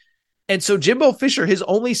upgrades. And so Jimbo Fisher, his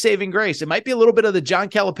only saving grace, it might be a little bit of the John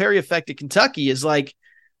Calipari effect at Kentucky, is like,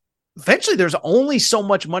 eventually there's only so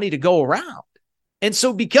much money to go around. And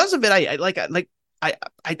so because of it,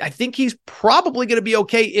 I think he's probably going to be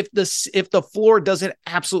okay if the floor doesn't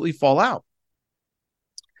absolutely fall out.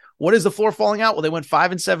 What is the floor falling out? Well, they went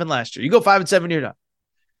 5-7 last year. You go 5-7, you're done.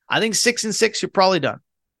 I think 6-6, you're probably done.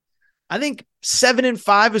 I think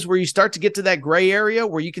 7-5 is where you start to get to that gray area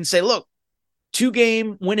where you can say, look,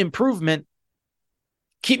 2-game win improvement.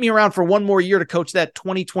 Keep me around for one more year to coach that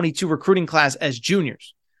 2022 recruiting class as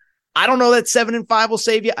juniors. I don't know that 7-5 will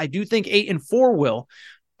save you. I do think 8-4 will.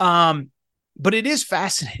 But it is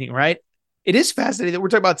fascinating, right? It is fascinating that we're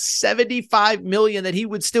talking about $75 million that he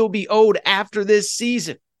would still be owed after this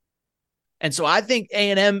season. And so I think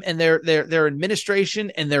A&M and their administration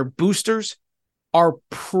and their boosters are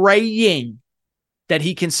praying that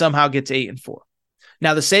he can somehow get to 8-4.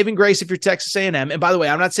 Now, the saving grace if you're Texas A&M, and by the way,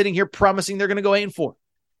 I'm not sitting here promising they're going to go 8-4.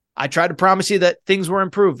 I tried to promise you that things were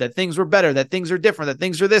improved, that things were better, that things are different, that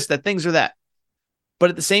things are this, that things are that. But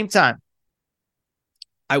at the same time,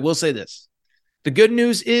 I will say this. The good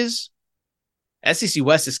news is SEC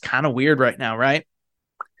West is kind of weird right now, right?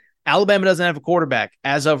 Alabama doesn't have a quarterback.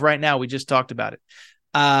 As of right now, we just talked about it.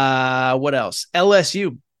 What else?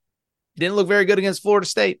 LSU didn't look very good against Florida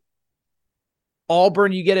State.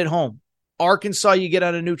 Auburn, you get at home. Arkansas, you get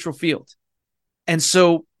on a neutral field. And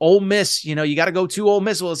so Ole Miss, you got to go to Ole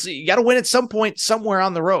Miss. Well, you got to win at some point somewhere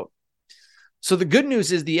on the road. So the good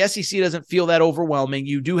news is the SEC doesn't feel that overwhelming.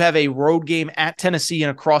 You do have a road game at Tennessee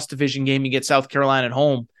and a cross-division game. You get South Carolina at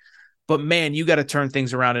home. But, man, you got to turn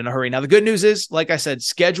things around in a hurry. Now, the good news is, like I said,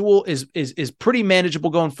 schedule is pretty manageable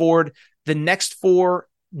going forward. The next 4,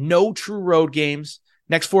 no true road games.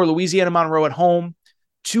 Next 4, Louisiana Monroe at home.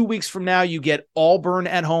 2 weeks from now, you get Auburn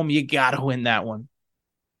at home. You got to win that one.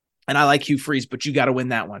 And I like Hugh Freeze, but you got to win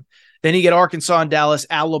that one. Then you get Arkansas and Dallas,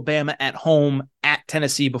 Alabama at home, at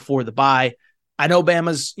Tennessee before the bye. I know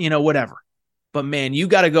Bama's, whatever. But, man, you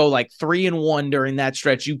got to go like 3-1 during that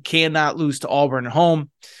stretch. You cannot lose to Auburn at home.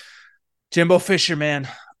 Jimbo Fisher, man,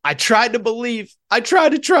 I tried to believe. I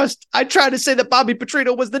tried to trust. I tried to say that Bobby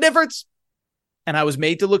Petrino was the difference. And I was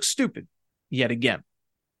made to look stupid yet again.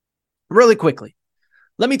 Really quickly,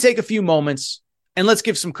 let me take a few moments and let's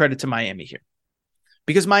give some credit to Miami here.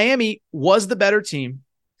 Because Miami was the better team.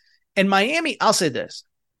 And Miami, I'll say this.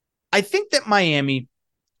 I think that Miami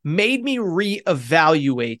made me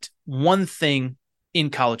reevaluate one thing in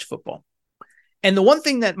college football. And the one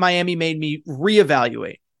thing that Miami made me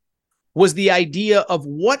reevaluate was the idea of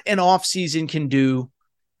what an offseason can do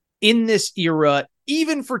in this era,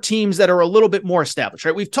 even for teams that are a little bit more established,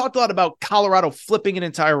 right? We've talked a lot about Colorado flipping an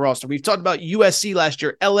entire roster. We've talked about USC last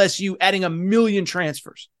year, LSU adding 1 million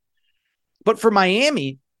transfers. But for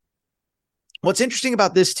Miami, what's interesting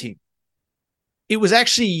about this team, it was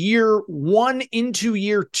actually year 1 into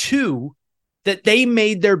year 2 that they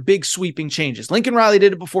made their big sweeping changes. Lincoln Riley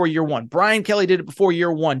did it before year 1. Brian Kelly did it before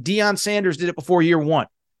year 1. Deion Sanders did it before year 1.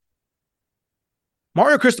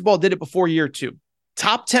 Mario Cristobal did it before year 2.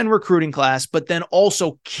 Top 10 recruiting class, but then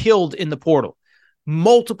also killed in the portal.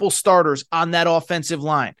 Multiple starters on that offensive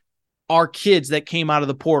line are kids that came out of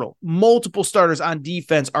the portal. Multiple starters on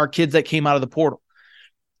defense are kids that came out of the portal.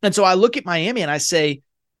 And so I look at Miami and I say,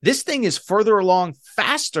 this thing is further along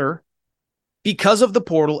faster because of the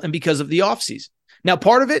portal and because of the offseason. Now,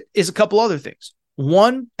 part of it is a couple other things.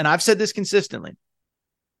 One, and I've said this consistently,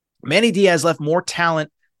 Manny Diaz left more talent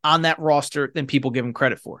on that roster than people give him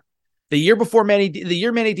credit for. The year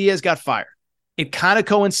Manny Diaz got fired, it kind of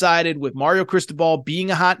coincided with Mario Cristobal being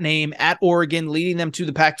a hot name at Oregon, leading them to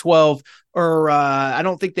the Pac-12, or I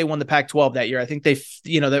don't think they won the Pac-12 that year. I think the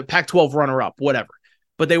Pac-12 runner-up, whatever.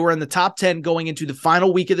 But they were in the top 10 going into the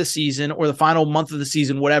final week of the season or the final month of the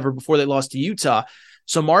season, whatever, before they lost to Utah.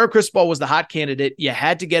 So Mario Cristobal was the hot candidate. You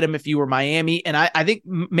had to get him if you were Miami. And I think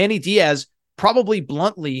Manny Diaz probably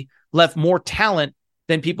bluntly left more talent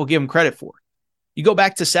than people give him credit for. You go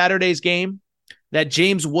back to Saturday's game, that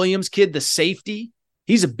James Williams kid, the safety,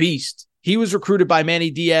 he's a beast. He was recruited by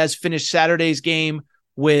Manny Diaz, finished Saturday's game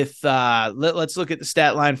with, let's look at the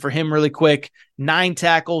stat line for him really quick. 9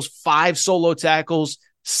 tackles, 5 solo tackles,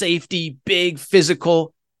 safety, big,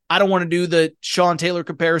 physical. I don't want to do the Sean Taylor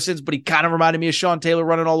comparisons, but he kind of reminded me of Sean Taylor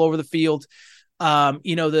running all over the field. Some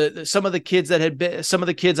of the kids that had been, some of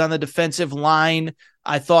the kids on the defensive line,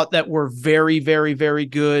 I thought that were very, very, very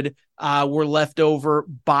good, were left over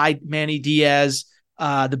by Manny Diaz.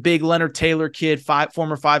 The big Leonard Taylor kid,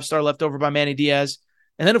 former 5-star, left over by Manny Diaz.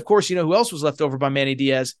 And then, of course, who else was left over by Manny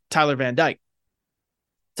Diaz? Tyler Van Dyke.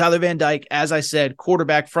 Tyler Van Dyke, as I said,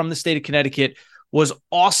 quarterback from the state of Connecticut, was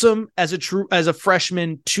awesome as a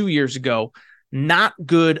freshman 2 years ago, not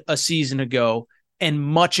good a season ago, and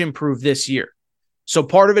much improved this year. So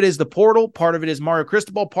part of it is the portal, part of it is Mario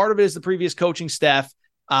Cristobal, part of it is the previous coaching staff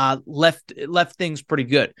left things pretty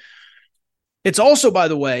good. It's also, by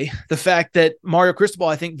the way, the fact that Mario Cristobal,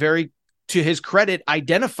 I think, very to his credit,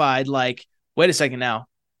 identified wait a second now,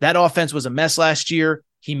 that offense was a mess last year.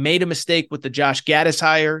 He made a mistake with the Josh Gaddis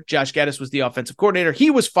hire. Josh Gaddis was the offensive coordinator.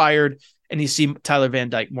 He was fired, and you see Tyler Van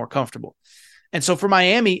Dyke more comfortable. And so for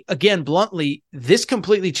Miami, again, bluntly, this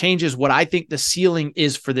completely changes what I think the ceiling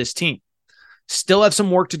is for this team. Still have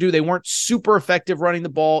some work to do. They weren't super effective running the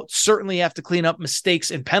ball. Certainly have to clean up mistakes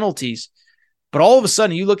and penalties. But all of a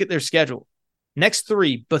sudden, you look at their schedule. Next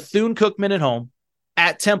 3, Bethune-Cookman at home,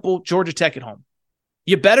 at Temple, Georgia Tech at home.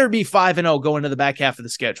 You better be 5-0 going to the back half of the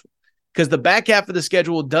schedule, because the back half of the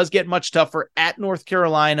schedule does get much tougher at North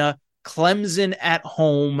Carolina, Clemson at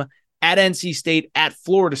home, at NC State, at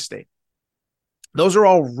Florida State. Those are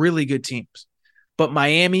all really good teams. But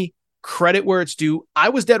Miami, credit where it's due. I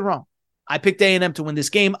was dead wrong. I picked A&M to win this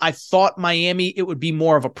game. I thought Miami, it would be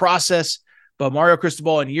more of a process, but Mario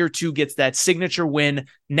Cristobal in year 2 gets that signature win.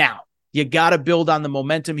 Now, you got to build on the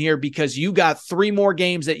momentum here, because you got 3 more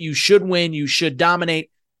games that you should win. You should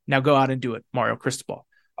dominate. Now go out and do it, Mario Cristobal.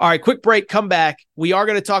 All right, quick break, come back. We are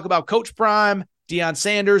going to talk about Coach Prime, Deion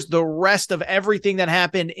Sanders, the rest of everything that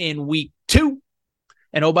happened in week 2.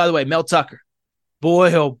 And oh, by the way, Mel Tucker.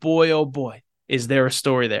 Boy, oh boy, oh boy, is there a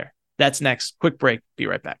story there. That's next. Quick break. Be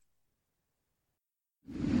right back.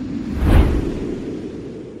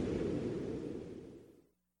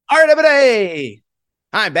 All right, everybody.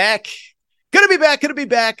 I'm back. Gonna be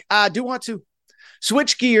back. I do want to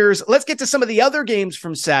switch gears. Let's get to some of the other games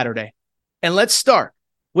from Saturday. And let's start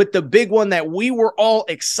with the big one that we were all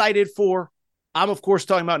excited for. I'm, of course,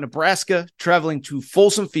 talking about Nebraska traveling to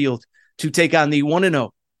Folsom Field to take on the 1-0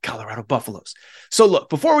 Colorado Buffaloes. So look,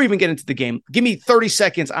 before we even get into the game, give me 30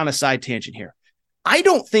 seconds on a side tangent here. I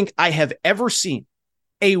don't think I have ever seen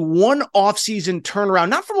a one off-season turnaround,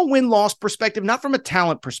 not from a win-loss perspective, not from a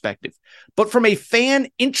talent perspective, but from a fan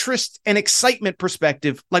interest and excitement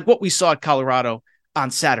perspective, like what we saw at Colorado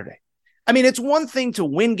on Saturday. I mean, it's one thing to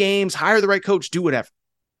win games, hire the right coach, do whatever.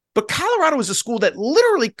 But Colorado is a school that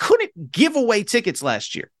literally couldn't give away tickets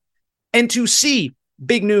last year. And to see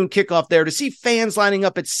big noon kickoff there, to see fans lining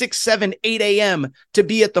up at 6, 7, 8 a.m. to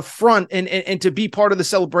be at the front and to be part of the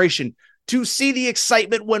celebration, to see the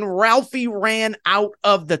excitement when Ralphie ran out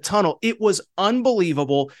of the tunnel. It was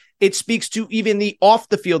unbelievable. It speaks to even the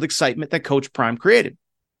off-the-field excitement that Coach Prime created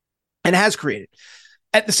and has created.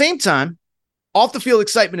 At the same time, off-the-field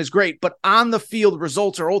excitement is great, but on-the-field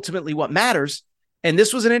results are ultimately what matters. And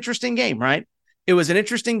this was an interesting game, right? It was an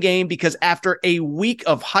interesting game because after a week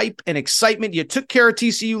of hype and excitement, you took care of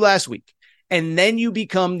TCU last week, and then you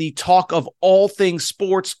become the talk of all things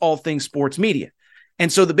sports media.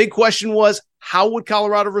 And so the big question was, how would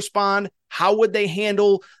Colorado respond? How would they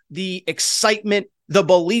handle the excitement, the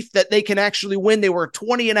belief that they can actually win? They were a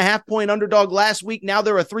 20.5-point underdog last week. Now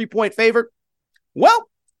they're a 3-point favorite. Well,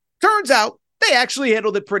 turns out they actually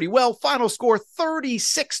handled it pretty well. Final score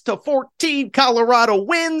 36-14. Colorado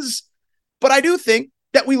wins. But I do think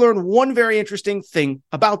that we learned one very interesting thing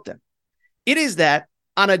about them. It is that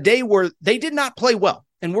on a day where they did not play well,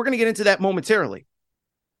 and we're going to get into that momentarily,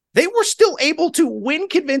 they were still able to win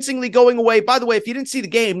convincingly going away. By the way, if you didn't see the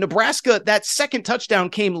game, Nebraska, that second touchdown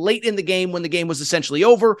came late in the game when the game was essentially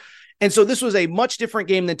over. And so this was a much different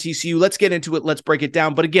game than TCU. Let's get into it. Let's break it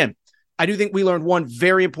down. But again, I do think we learned one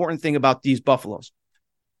very important thing about these Buffaloes.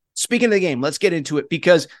 Speaking of the game, let's get into it,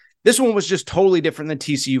 because this one was just totally different than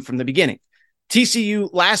TCU from the beginning. TCU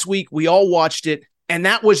last week, we all watched it, and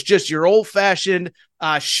that was just your old-fashioned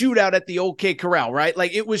shootout at the OK Corral, right?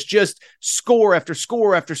 Like, it was just score after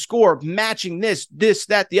score after score, matching this,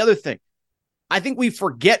 that, the other thing. I think we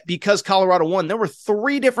forget, because Colorado won, there were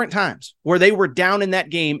 3 different times where they were down in that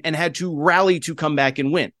game and had to rally to come back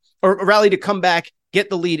and win, or rally to come back, get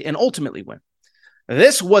the lead, and ultimately win.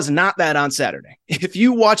 This was not that on Saturday. If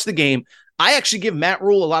you watch the game, I actually give Matt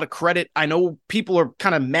Rule a lot of credit. I know people are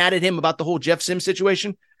kind of mad at him about the whole Jeff Sims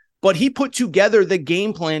situation, but he put together the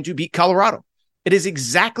game plan to beat Colorado. It is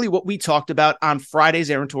exactly what we talked about on Friday's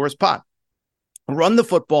Aaron Torres pod. Run the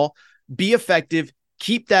football, be effective,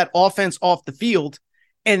 keep that offense off the field,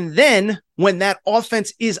 and then when that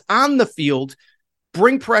offense is on the field,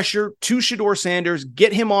 bring pressure to Shedeur Sanders,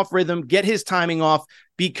 get him off rhythm, get his timing off,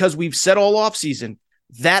 because we've said all offseason,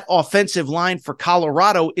 that offensive line for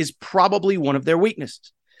Colorado is probably one of their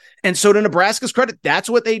weaknesses. And so to Nebraska's credit, that's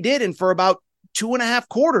what they did. And for about 2.5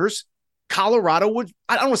 quarters, Colorado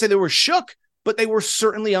I don't want to say they were shook, but they were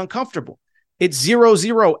certainly uncomfortable. It's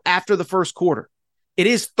 0-0 after the first quarter. It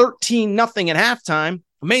is 13-0 at halftime,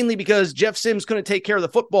 mainly because Jeff Sims couldn't take care of the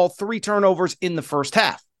football, 3 turnovers in the first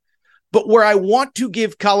half. But where I want to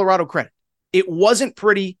give Colorado credit, it wasn't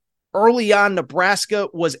pretty. Early on, Nebraska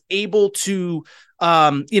was able to,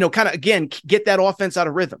 kind of, again, get that offense out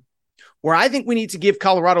of rhythm. Where I think we need to give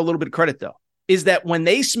Colorado a little bit of credit, though, is that when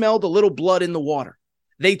they smelled a little blood in the water,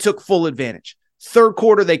 they took full advantage. Third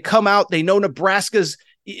quarter, they come out. They know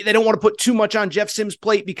they don't want to put too much on Jeff Sims'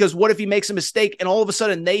 plate, because what if he makes a mistake and all of a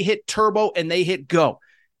sudden they hit turbo and they hit go?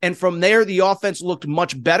 And from there, the offense looked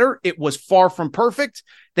much better. It was far from perfect.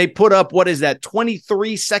 They put up,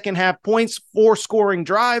 23 second half points, 4 scoring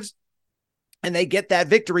drives, and they get that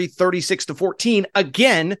victory 36-14,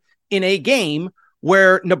 again, in a game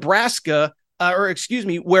where Nebraska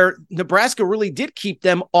really did keep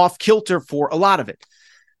them off kilter for a lot of it.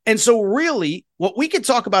 And so really what we could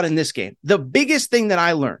talk about in this game, the biggest thing that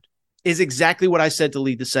I learned is exactly what I said to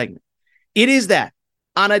lead the segment. It is that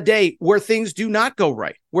on a day where things do not go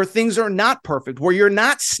right, where things are not perfect, where you're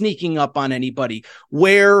not sneaking up on anybody,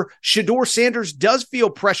 where Shedeur Sanders does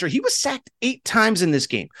feel pressure. He was sacked 8 times in this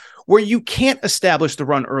game, where you can't establish the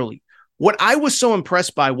run early. What I was so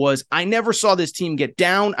impressed by was I never saw this team get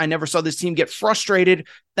down. I never saw this team get frustrated.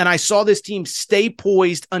 And I saw this team stay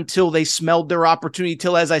poised until they smelled their opportunity,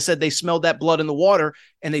 till, as I said, they smelled that blood in the water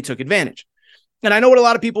and they took advantage. And I know what a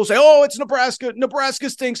lot of people say, oh, it's Nebraska. Nebraska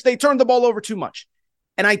stinks. They turned the ball over too much.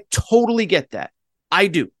 And I totally get that. I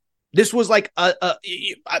do. This was like, I'm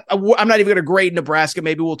not even going to grade Nebraska.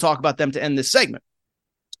 Maybe we'll talk about them to end this segment.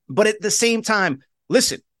 But at the same time,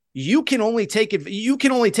 listen, you can only take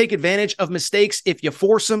advantage of mistakes if you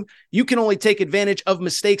force them. You can only take advantage of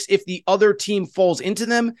mistakes if the other team falls into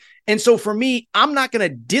them. And so for me, I'm not going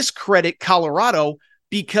to discredit Colorado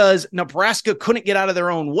because Nebraska couldn't get out of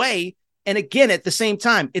their own way. And again, at the same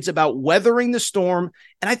time, it's about weathering the storm.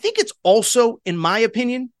 And I think it's also, in my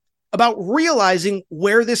opinion, about realizing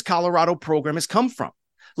where this Colorado program has come from.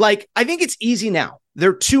 Like, I think it's easy now.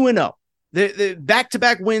 They're 2-0. The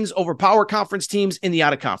back-to-back wins over power conference teams in the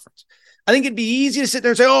out-of-conference. I think it'd be easy to sit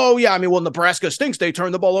there and say, oh, yeah, Nebraska stinks. They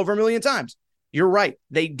turned the ball over 1 million times. You're right.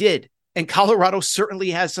 They did. And Colorado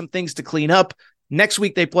certainly has some things to clean up. Next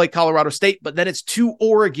week, they play Colorado State, but then it's to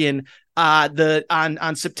Oregon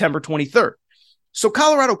on September 23rd. So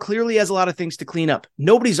Colorado clearly has a lot of things to clean up.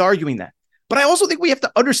 Nobody's arguing that. But I also think we have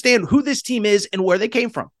to understand who this team is and where they came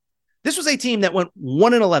from. This was a team that went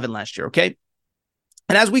 1-11 last year, okay?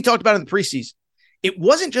 And as we talked about in the preseason, it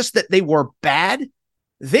wasn't just that they were bad.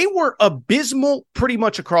 They were abysmal pretty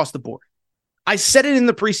much across the board. I said it in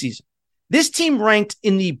the preseason. This team ranked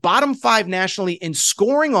in the bottom 5 nationally in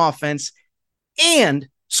scoring offense and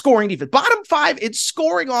scoring defense. Bottom 5 in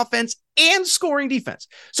scoring offense and scoring defense.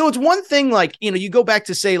 So it's one thing like, you go back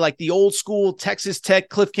to say like the old school Texas Tech,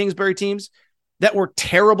 Cliff Kingsbury teams that were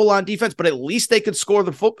terrible on defense, but at least they could score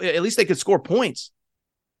at least they could score points.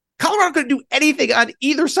 Colorado couldn't do anything on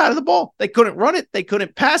either side of the ball. They couldn't run it. They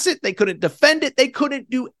couldn't pass it. They couldn't defend it. They couldn't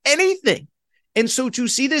do anything. And so to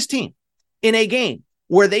see this team in a game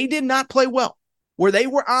where they did not play well, where they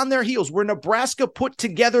were on their heels, where Nebraska put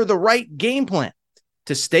together the right game plan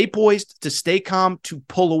to stay poised, to stay calm, to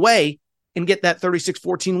pull away and get that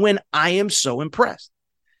 36-14 win, I am so impressed.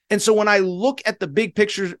 And so when I look at the big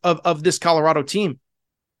picture of this Colorado team,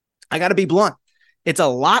 I got to be blunt. It's a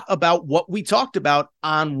lot about what we talked about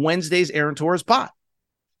on Wednesday's Aaron Torres pod.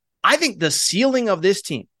 I think the ceiling of this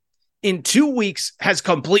team in 2 weeks has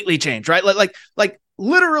completely changed, right? Like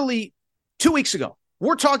literally 2 weeks ago,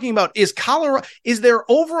 we're talking about is their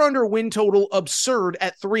over-under win total absurd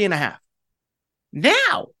at 3.5?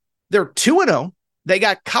 Now they're 2-0. They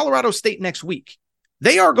got Colorado State next week.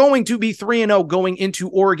 They are going to be 3-0 going into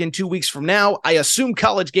Oregon 2 weeks from now. I assume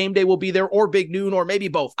College Game Day will be there, or Big Noon, or maybe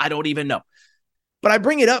both. I don't even know. But I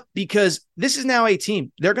bring it up because this is now a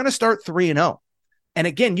team. They're going to start 3-0. And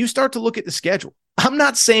again, you start to look at the schedule. I'm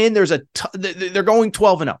not saying they're going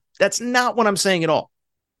 12-0. That's not what I'm saying at all.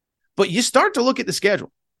 But you start to look at the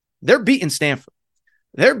schedule. They're beating Stanford.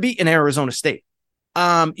 they're beating Arizona State.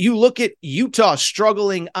 You look at Utah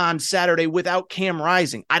struggling on Saturday without Cam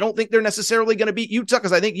Rising. I don't think they're necessarily going to beat Utah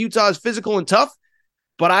because I think Utah is physical and tough,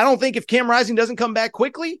 but I don't think if Cam Rising doesn't come back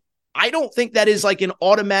quickly, I don't think that is like an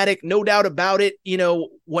automatic, no doubt about it,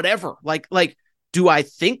 whatever. Like, do I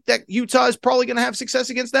think that Utah is probably going to have success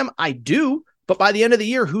against them? I do, but by the end of the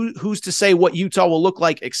year, who's to say what Utah will look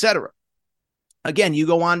like, etc. Again, you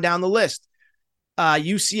go on down the list.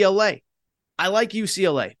 UCLA. I like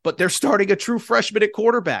UCLA, but they're starting a true freshman at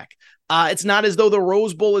quarterback. It's not as though the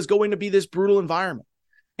Rose Bowl is going to be this brutal environment.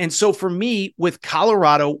 And so for me, with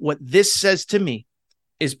Colorado, what this says to me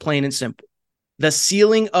is plain and simple. The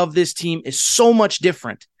ceiling of this team is so much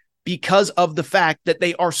different because of the fact that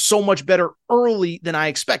they are so much better early than I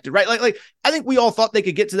expected, right? Like I think we all thought they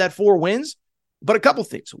could get to that 4 wins, but a couple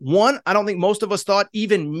things. One, I don't think most of us thought,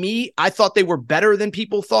 even me, I thought they were better than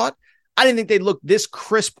people thought. I didn't think they'd look this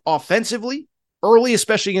crisp offensively early,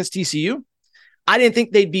 especially against TCU. I didn't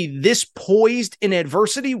think they'd be this poised in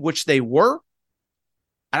adversity, which they were.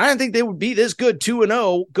 And I didn't think they would be this good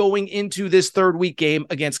 2-0 going into this third week game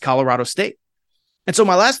against Colorado State. And so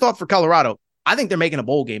my last thought for Colorado, I think they're making a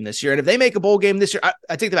bowl game this year. And if they make a bowl game this year,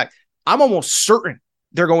 I take that back. I'm almost certain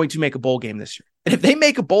they're going to make a bowl game this year. And if they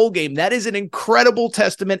make a bowl game, that is an incredible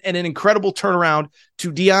testament and an incredible turnaround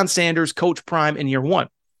to Deion Sanders, Coach Prime in year 1.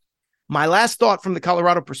 My last thought from the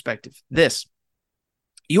Colorado perspective, this.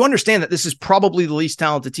 You understand that this is probably the least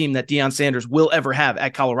talented team that Deion Sanders will ever have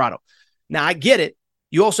at Colorado. Now, I get it.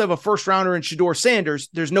 You also have a first rounder in Shedeur Sanders.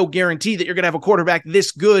 There's no guarantee that you're going to have a quarterback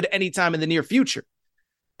this good anytime in the near future.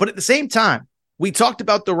 But at the same time, we talked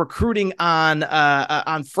about the recruiting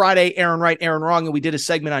on Friday, Aaron Right, Aaron Wrong, and we did a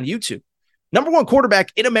segment on YouTube. Number 1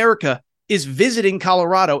 quarterback in America is visiting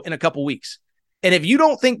Colorado in a couple weeks. And if you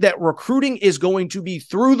don't think that recruiting is going to be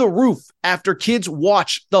through the roof after kids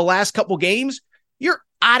watch the last couple games, you're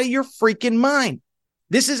out of your freaking mind.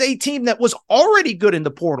 This is a team that was already good in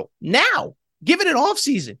the portal. Now, give it an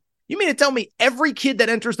offseason. You mean to tell me every kid that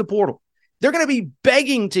enters the portal, they're going to be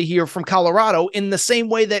begging to hear from Colorado in the same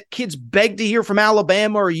way that kids beg to hear from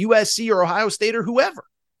Alabama or USC or Ohio State or whoever.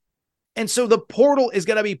 And so the portal is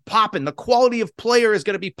going to be popping. The quality of player is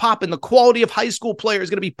going to be popping. The quality of high school player is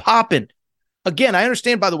going to be popping. Again, I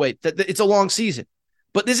understand, by the way, that it's a long season,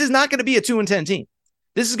 but this is not going to be a 2-10 team.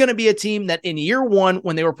 This is going to be a team that in year 1,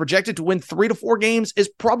 when they were projected to win 3 to 4 games, is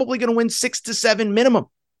probably going to win 6 to 7 minimum.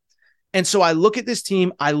 And so I look at this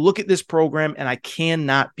team, I look at this program, and I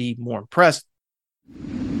cannot be more impressed.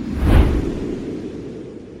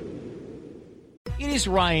 It is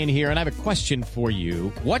Ryan here, and I have a question for you.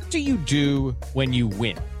 What do you do when you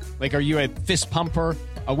win? Like, are you a fist pumper,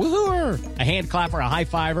 a woo-hooer, a hand clapper, a high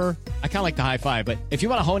fiver? I kind of like the high five, but if you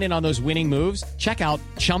want to hone in on those winning moves, check out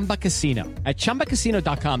Chumba Casino. At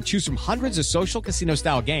ChumbaCasino.com, choose from hundreds of social casino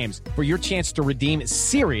style games for your chance to redeem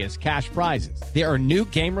serious cash prizes. There are new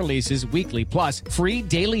game releases weekly, plus free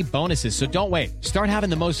daily bonuses. So don't wait. Start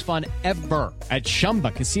having the most fun ever at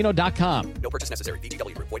ChumbaCasino.com. No purchase necessary.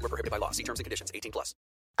 VGW Group. Void where prohibited by law. See terms and conditions. 18+.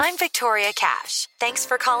 I'm Victoria Cash. Thanks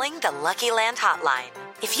for calling the Lucky Land Hotline.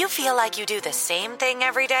 If you feel like you do the same thing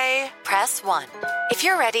every day, press 1. If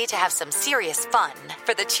you're ready to have some serious fun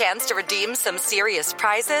for the chance to redeem some serious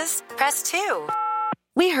prizes, press 2.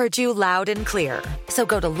 We heard you loud and clear. So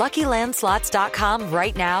go to LuckyLandSlots.com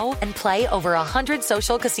right now and play over 100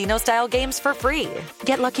 social casino-style games for free.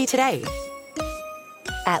 Get lucky today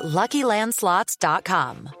at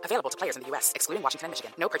LuckyLandSlots.com. Available to players in the U.S., excluding Washington and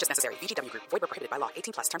Michigan. No purchase necessary. VGW Group. Void where prohibited by law.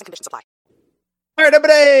 18+. Terms and conditions apply. All right,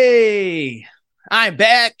 everybody. I'm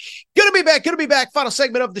back. Good to be back. Final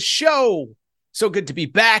segment of the show. So good to be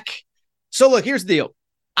back. So look, here's the deal.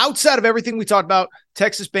 Outside of everything we talked about,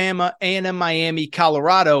 Texas, Bama, A&M, Miami,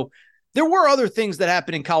 Colorado, there were other things that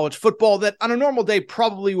happened in college football that on a normal day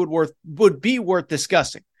probably would be worth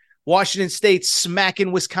discussing. Washington State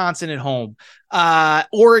smacking Wisconsin at home.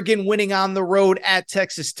 Oregon winning on the road at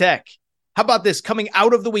Texas Tech. How about this? Coming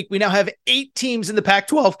out of the week, we now have 8 teams in the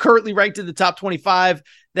Pac-12 currently ranked in the top 25.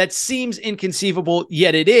 That seems inconceivable,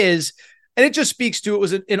 yet it is. And it just speaks to it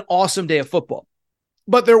was an awesome day of football.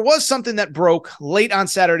 But there was something that broke late on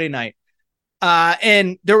Saturday night.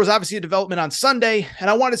 And there was obviously a development on Sunday. And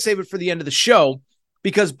I want to save it for the end of the show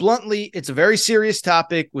because bluntly, it's a very serious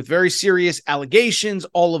topic with very serious allegations,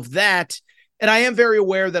 all of that. And I am very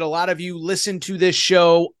aware that a lot of you listen to this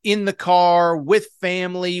show in the car, with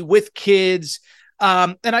family, with kids.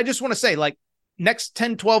 And I just want to say, like, next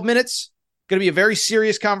 10, 12 minutes, going to be a very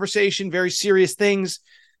serious conversation, very serious things.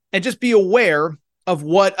 And just be aware of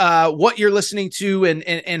what you're listening to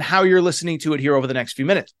and how you're listening to it here over the next few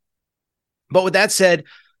minutes. But with that said,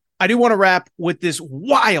 I do want to wrap with this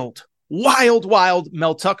wild wild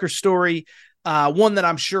Mel Tucker story. One that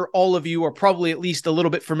I'm sure all of you are probably at least a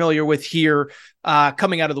little bit familiar with here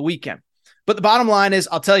coming out of the weekend. But the bottom line is,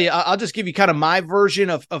 I'll tell you, I'll just give you kind of my version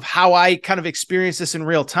of how I kind of experienced this in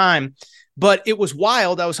real time. But it was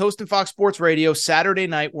wild. I was hosting Fox Sports Radio Saturday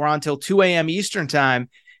night. We're on till 2 a.m. Eastern time.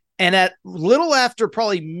 And at little after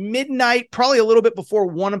probably midnight, probably a little bit before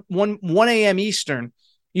 1 a.m. Eastern,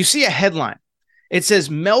 you see a headline. It says,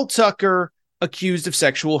 Mel Tucker accused of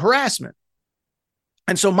sexual harassment.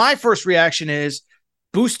 And so my first reaction is,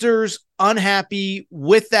 boosters unhappy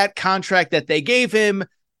with that contract that they gave him.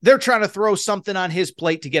 They're trying to throw something on his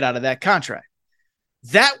plate to get out of that contract.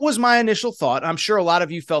 That was my initial thought. I'm sure a lot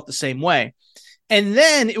of you felt the same way. And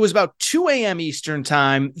then it was about 2 a.m. Eastern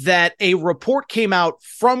time that a report came out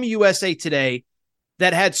from USA Today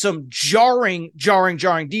that had some jarring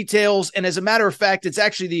details. And as a matter of fact, it's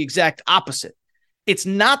actually the exact opposite. It's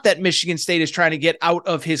not that Michigan State is trying to get out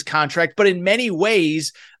of his contract, but in many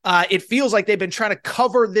ways, it feels like they've been trying to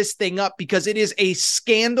cover this thing up because it is a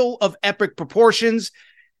scandal of epic proportions.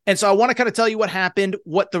 And so I want to kind of tell you what happened,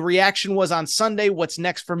 what the reaction was on Sunday, what's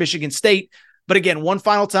next for Michigan State. But again, one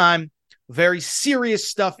final time, very serious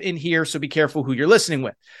stuff in here, so be careful who you're listening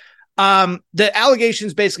with. The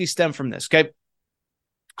allegations basically stem from this, okay?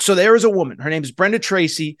 So there is a woman. Her name is Brenda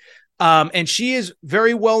Tracy, and she is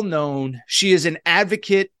very well known. She is an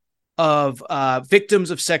advocate of victims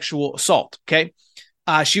of sexual assault, okay?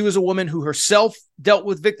 She was a woman who herself dealt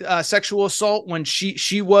with sexual assault when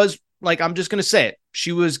she was, like, I'm just going to say it.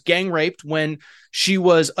 She was gang raped when she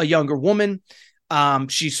was a younger woman.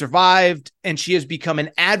 She survived, and she has become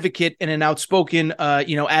an advocate and an outspoken,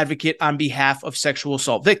 advocate on behalf of sexual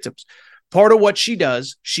assault victims. Part of what she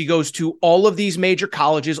does, she goes to all of these major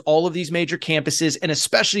colleges, all of these major campuses, and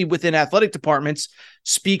especially within athletic departments,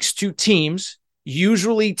 speaks to teams,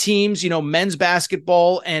 usually teams, men's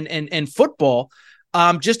basketball and football,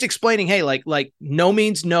 just explaining, hey, like no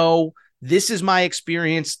means no. This is my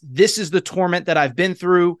experience. This is the torment that I've been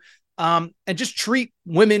through. And just treat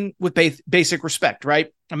women with basic respect,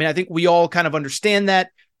 right? I mean, I think we all kind of understand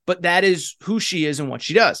that, but that is who she is and what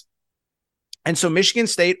she does. And so Michigan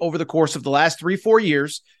State, over the course of the last 3-4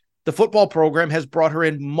 years, the football program has brought her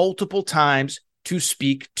in multiple times to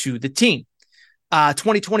speak to the team.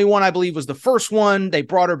 2021, I believe, was the first one. They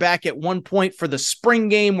brought her back at one point for the spring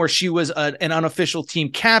game where she was an unofficial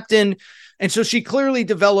team captain. And so she clearly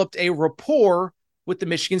developed a rapport with the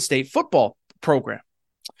Michigan State football program.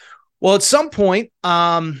 Well, at some point,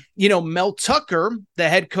 Mel Tucker, the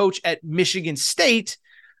head coach at Michigan State,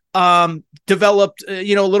 developed, a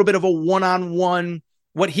little bit of a one-on-one,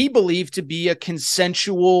 what he believed to be a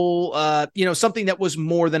consensual, something that was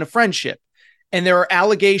more than a friendship. And there are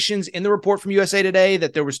allegations in the report from USA Today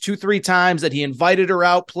that there was 2-3 times that he invited her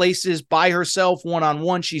out places by herself,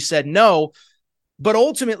 one-on-one. She said no. But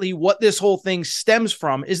ultimately, what this whole thing stems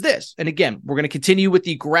from is this. And again, we're going to continue with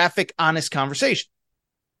the graphic, honest conversation.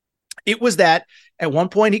 It was that at one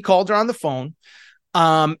point he called her on the phone,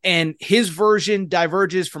 and his version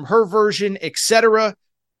diverges from her version, etc.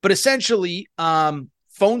 But essentially,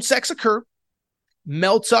 phone sex occurred.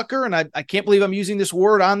 Mel Tucker, and I can't believe I'm using this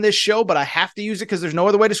word on this show, but I have to use it because there's no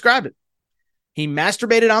other way to describe it. He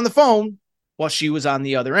masturbated on the phone while she was on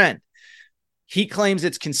the other end. He claims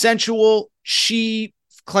it's consensual. She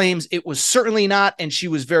claims it was certainly not, and she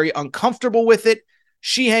was very uncomfortable with it.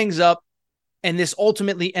 She hangs up, and this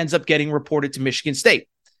ultimately ends up getting reported to Michigan State.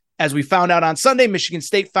 As we found out on Sunday, Michigan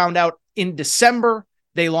State found out in December.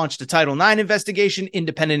 They launched a Title IX investigation,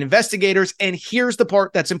 independent investigators, and here's the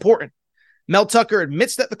part that's important. Mel Tucker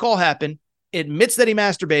admits that the call happened, admits that he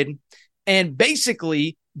masturbated, and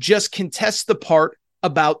basically just contests the part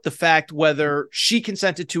about the fact whether she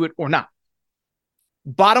consented to it or not.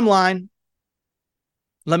 Bottom line,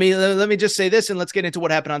 let me just say this, and let's get into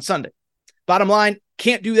what happened on Sunday. Bottom line,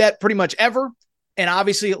 can't do that pretty much ever. And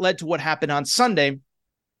obviously it led to what happened on Sunday,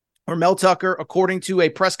 where Mel Tucker, according to a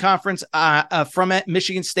press conference from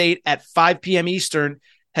Michigan State at 5 p.m. Eastern,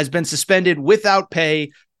 has been suspended without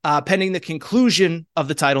pay pending the conclusion of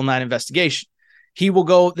the Title IX investigation. He will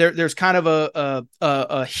go there. There's kind of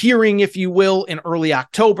a hearing, if you will, in early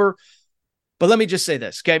October. But let me just say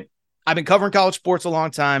this, okay? I've been covering college sports a long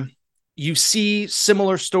time. You see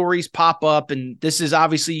similar stories pop up, and this is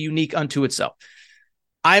obviously unique unto itself.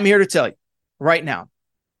 I'm here to tell you right now,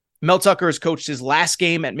 Mel Tucker has coached his last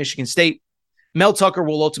game at Michigan State. Mel Tucker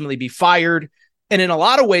will ultimately be fired. And in a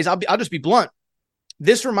lot of ways, I'll just be blunt.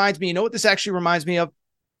 This reminds me, you know what this actually reminds me of?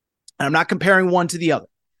 And I'm not comparing one to the other.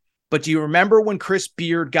 But do you remember when Chris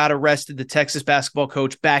Beard got arrested, the Texas basketball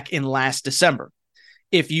coach, back in last December?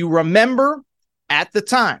 If you remember, at the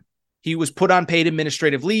time, he was put on paid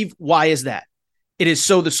administrative leave. Why is that? It is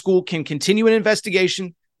so the school can continue an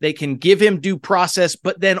investigation. They can give him due process,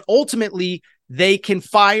 but then ultimately they can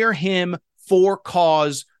fire him for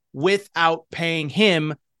cause without paying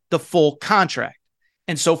him the full contract.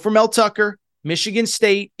 And so for Mel Tucker, Michigan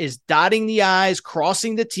State is dotting the I's,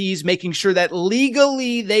 crossing the T's, making sure that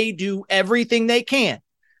legally they do everything they can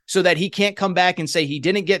so that he can't come back and say he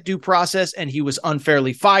didn't get due process and he was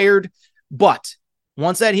unfairly fired. But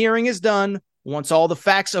once that hearing is done, once all the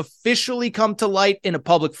facts officially come to light in a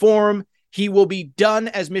public forum, he will be done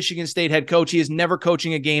as Michigan State head coach. He is never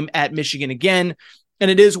coaching a game at Michigan again.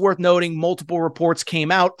 And it is worth noting multiple reports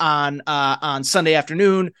came out on Sunday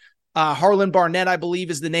afternoon. Harlan Barnett, I believe,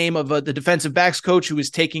 is the name of the defensive backs coach who is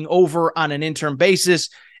taking over on an interim basis.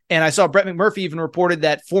 And I saw Brett McMurphy even reported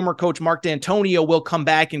that former coach Mark D'Antonio will come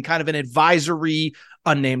back in kind of an advisory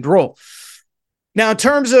unnamed role. Now, in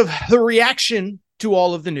terms of the reaction to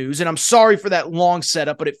all of the news, and I'm sorry for that long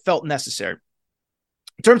setup, but it felt necessary.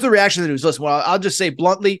 In terms of the reaction to the news, listen, well, I'll just say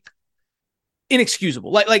bluntly,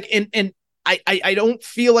 inexcusable. And I don't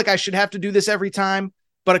feel like I should have to do this every time,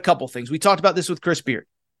 but a couple things. We talked about this with Chris Beard,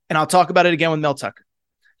 and I'll talk about it again with Mel Tucker.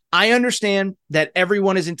 I understand that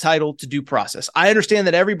everyone is entitled to due process. I understand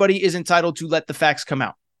that everybody is entitled to let the facts come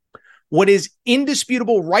out. What is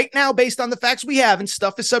indisputable right now, based on the facts we have, and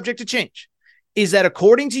stuff is subject to change, is that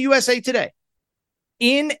according to USA Today,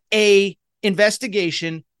 in a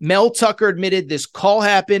investigation, Mel Tucker admitted this call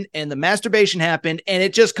happened and the masturbation happened, and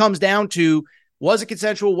it just comes down to, was it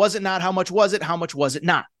consensual? Was it not? How much was it? How much was it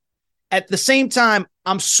not? At the same time,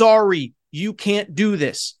 I'm sorry you can't do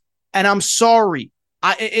this. And I'm sorry.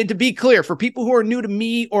 And to be clear, for people who are new to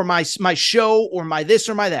me or my show or my this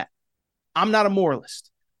or my that, I'm not a moralist.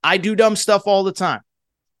 I do dumb stuff all the time.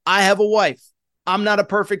 I have a wife. I'm not a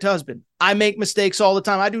perfect husband. I make mistakes all the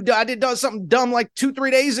time. I did something dumb like 2-3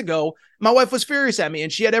 days ago. My wife was furious at me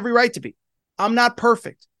and she had every right to be. I'm not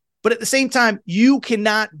perfect. But at the same time, you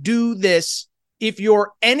cannot do this if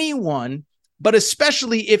you're anyone, but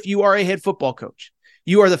especially if you are a head football coach.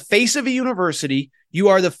 You are the face of a university. You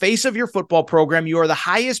are the face of your football program. You are the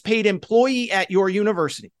highest paid employee at your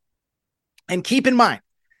university. And keep in mind,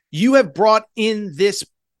 you have brought in this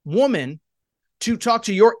woman to talk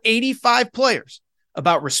to your 85 players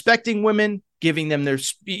about respecting women, giving them their,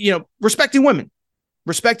 respecting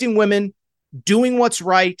women, doing what's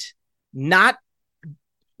right, not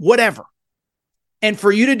whatever. And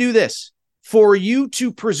for you to do this, for you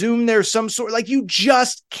to presume there's some sort, like, you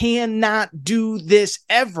just cannot do this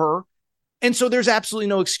ever. And so there's absolutely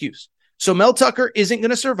no excuse. So Mel Tucker isn't going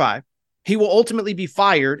to survive. He will ultimately be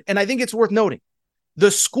fired. And I think it's worth noting, the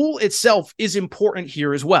school itself is important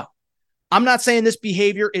here as well. I'm not saying this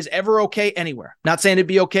behavior is ever okay anywhere. Not saying it'd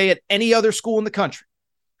be okay at any other school in the country.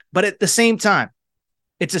 But at the same time,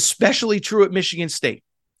 it's especially true at Michigan State.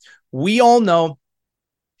 We all know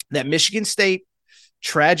that Michigan State,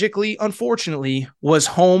 tragically, unfortunately, was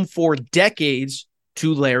home for decades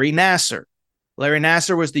to Larry Nassar. Larry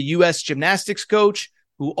Nassar was the U.S. gymnastics coach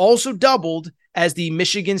who also doubled as the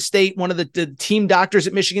Michigan State, one of the team doctors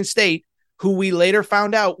at Michigan State, who we later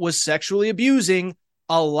found out was sexually abusing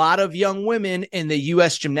a lot of young women in the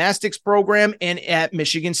U.S. gymnastics program and at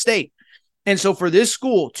Michigan State. And so for this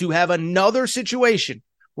school to have another situation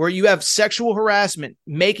where you have sexual harassment,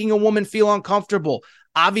 making a woman feel uncomfortable,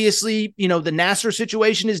 obviously, the Nassar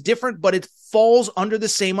situation is different, but it falls under the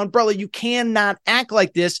same umbrella. You cannot act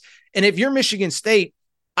like this. And if you're Michigan State,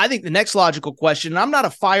 I think the next logical question, and I'm not a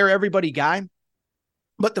fire everybody guy,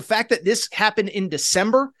 but the fact that this happened in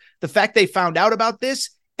December, the fact they found out about this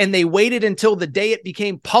and they waited until the day it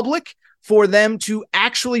became public for them to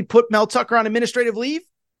actually put Mel Tucker on administrative leave,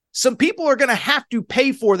 some people are going to have to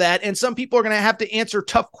pay for that. And some people are going to have to answer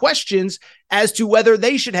tough questions as to whether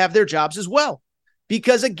they should have their jobs as well.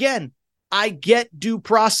 Because again, I get due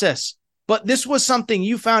process, but this was something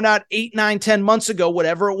you found out 8, 9, 10 months ago,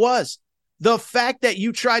 whatever it was. The fact that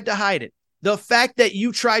you tried to hide it, the fact that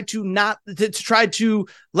you tried to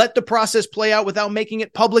let the process play out without making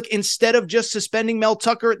it public instead of just suspending Mel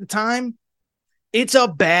Tucker at the time, it's a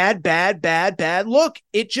bad look.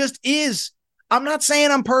 It just is. I'm not saying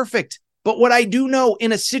I'm perfect, but what I do know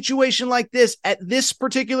in a situation like this, at this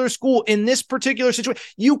particular school, in this particular situation,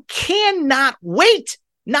 you cannot wait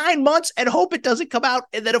 9 months and hope it doesn't come out.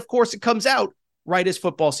 And then, of course, it comes out right as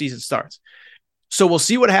football season starts. So we'll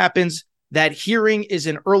see what happens. That hearing is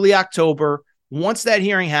in early October. Once that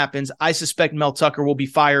hearing happens, I suspect Mel Tucker will be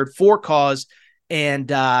fired for cause and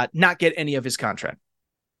not get any of his contract.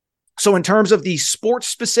 So in terms of the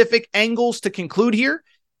sports-specific angles to conclude here,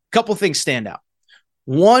 a couple things stand out.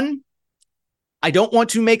 One, I don't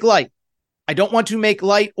want to make light I don't want to make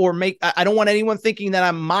light I don't want anyone thinking that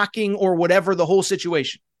I'm mocking or whatever the whole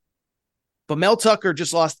situation. But Mel Tucker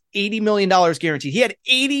just lost $80 million guaranteed. He had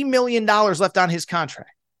 $80 million left on his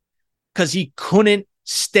contract because he couldn't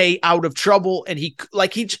stay out of trouble. And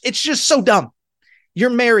it's just so dumb. You're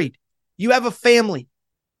married. You have a family.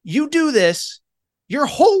 You do this, your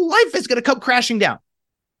whole life is going to come crashing down.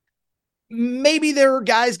 Maybe there are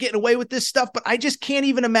guys getting away with this stuff, but I just can't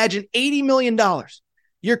even imagine $80 million.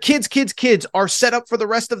 Your kids are set up for the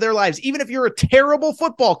rest of their lives. Even if you're a terrible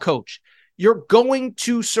football coach, you're going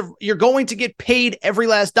to get paid every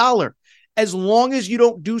last dollar as long as you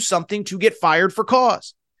don't do something to get fired for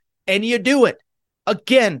cause. And you do it.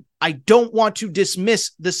 Again, I don't want to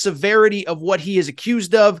dismiss the severity of what he is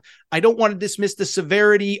accused of. I don't want to dismiss the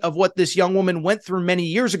severity of what this young woman went through many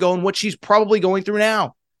years ago and what she's probably going through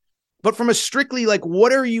now. But from a strictly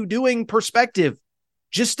what are you doing perspective,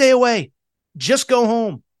 just stay away. Just go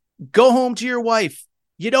home. Go home to your wife.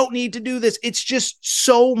 You don't need to do this. It's just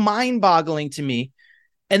so mind-boggling to me.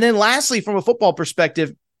 And then lastly, from a football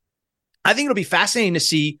perspective, I think it'll be fascinating to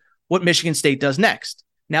see what Michigan State does next.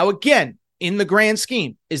 Now, again, in the grand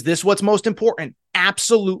scheme, is this what's most important?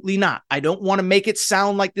 Absolutely not. I don't want to make it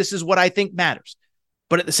sound like this is what I think matters.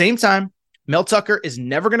 But at the same time, Mel Tucker is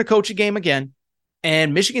never going to coach a game again.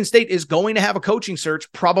 And Michigan State is going to have a coaching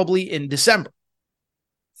search probably in December.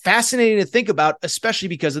 Fascinating to think about, especially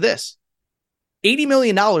because of this. $80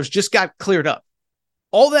 million just got cleared up.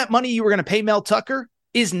 All that money you were going to pay Mel Tucker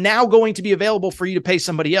is now going to be available for you to pay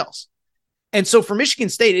somebody else. And so for Michigan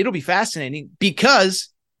State, it'll be fascinating because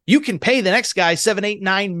you can pay the next guy $7, $8,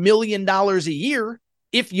 $9 million a year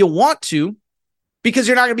if you want to, because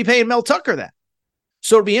you're not going to be paying Mel Tucker that.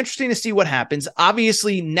 So it'll be interesting to see what happens.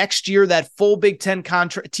 Obviously, next year, that full Big Ten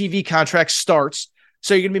TV contract starts.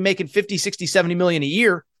 So you're going to be making 50, 60, 70 million a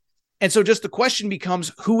year. And so just the question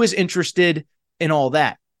becomes, who is interested in all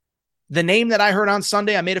that? The name that I heard on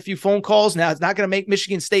Sunday, I made a few phone calls. Now, it's not going to make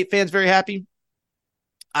Michigan State fans very happy.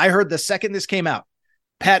 I heard the second this came out,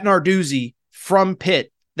 Pat Narduzzi from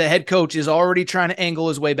Pitt, the head coach, is already trying to angle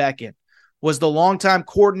his way back in. Was the longtime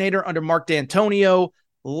coordinator under Mark D'Antonio,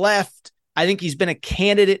 left. I think he's been a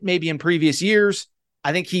candidate maybe in previous years.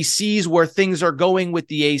 I think he sees where things are going with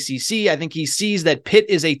the ACC. I think he sees that Pitt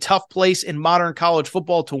is a tough place in modern college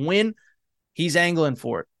football to win. He's angling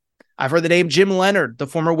for it. I've heard the name Jim Leonard, the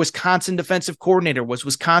former Wisconsin defensive coordinator, was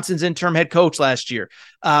Wisconsin's interim head coach last year.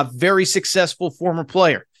 Very successful former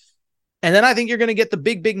player. And then I think you're going to get the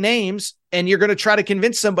big names, and you're going to try to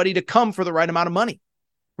convince somebody to come for the right amount of money.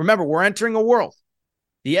 Remember, we're entering a world.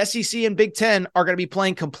 The SEC and Big Ten are going to be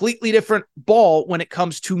playing completely different ball when it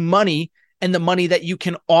comes to money and the money that you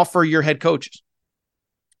can offer your head coaches.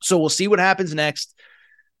 So we'll see what happens next.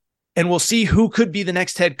 And we'll see who could be the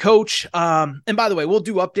next head coach. And by the way, we'll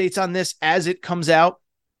do updates on this as it comes out.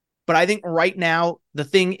 But I think right now, the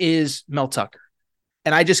thing is Mel Tucker.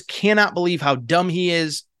 And I just cannot believe how dumb he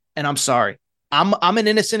is. And I'm sorry. I'm an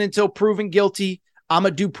innocent until proven guilty. I'm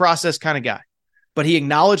a due process kind of guy. But he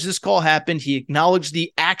acknowledged this call happened. He acknowledged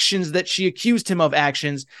the actions that she accused him of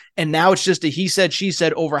actions. And now it's just a he said, she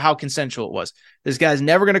said over how consensual it was. This guy's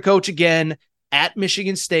never going to coach again at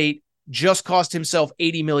Michigan State. Just cost himself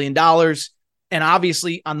 $80 million. And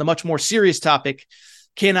obviously, on the much more serious topic,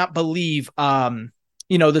 cannot believe,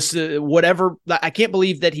 this, whatever. I can't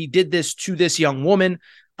believe that he did this to this young woman.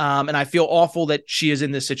 And I feel awful that she is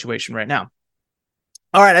in this situation right now.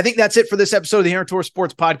 All right. I think that's it for this episode of the Aaron Torres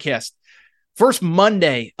Sports Podcast. First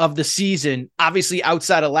Monday of the season, obviously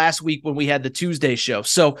outside of last week when we had the Tuesday show.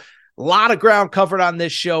 So a lot of ground covered on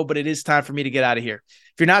this show, but it is time for me to get out of here.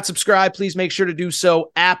 If you're not subscribed, please make sure to do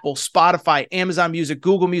so. Apple, Spotify, Amazon Music,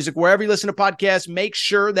 Google Music, wherever you listen to podcasts, make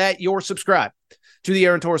sure that you're subscribed to the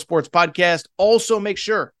Aaron Torres Sports Podcast. Also, make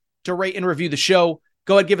sure to rate and review the show.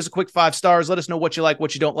 Go ahead, give us a quick 5 stars. Let us know what you like,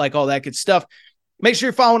 what you don't like, all that good stuff. Make sure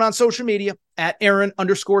you're following on social media at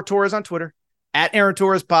Aaron_Torres on Twitter, at Aaron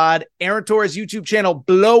Torres Pod, Aaron Torres YouTube channel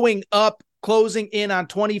blowing up, closing in on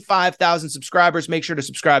 25,000 subscribers. Make sure to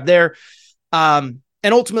subscribe there. And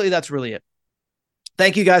ultimately, that's really it.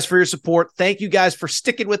 Thank you guys for your support. Thank you guys for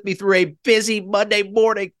sticking with me through a busy Monday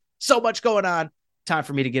morning. So much going on. Time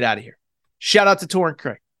for me to get out of here. Shout out to Torrent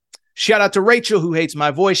Craig. Shout out to Rachel, who hates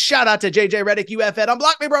my voice. Shout out to JJ Reddick. You F-head.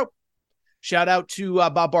 Unblock me, bro. Shout out to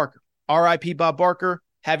Bob Barker. R.I.P. Bob Barker.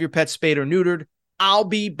 Have your pets spayed or neutered. I'll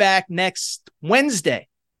be back next Wednesday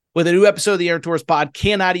with a new episode of the Aaron Torres Pod.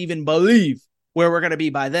 Cannot even believe where we're going to be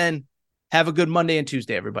by then. Have a good Monday and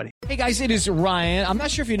Tuesday, everybody. Hey, guys, it is Ryan. I'm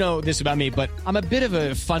not sure if you know this about me, but I'm a bit of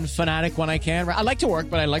a fun fanatic when I can. I like to work,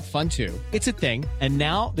 but I like fun, too. It's a thing. And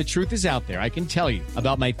now the truth is out there. I can tell you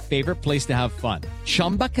about my favorite place to have fun.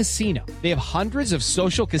 Chumba Casino. They have hundreds of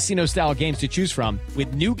social casino-style games to choose from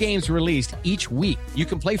with new games released each week. You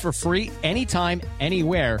can play for free anytime,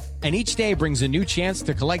 anywhere, and each day brings a new chance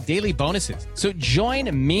to collect daily bonuses. So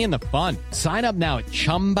join me in the fun. Sign up now at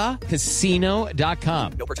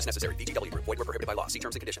ChumbaCasino.com. No purchase necessary. VGW Group. Void where prohibited by law. See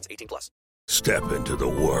terms and conditions. 18+. Step into the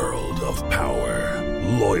world of power,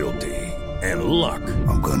 loyalty, and luck.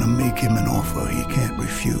 I'm gonna make him an offer he can't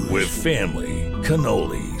refuse. With family,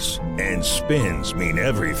 cannolis, and spins mean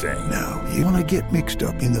everything. Now, you wanna get mixed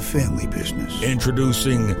up in the family business.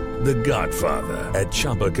 Introducing The Godfather at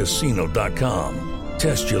ChumbaCasino.com.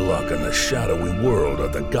 Test your luck in the shadowy world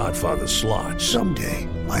of The Godfather slot. Someday,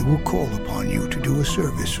 I will call upon you to do a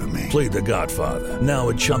service for me. Play The Godfather, now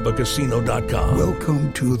at ChumbaCasino.com.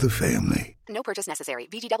 Welcome to the family. No purchase necessary.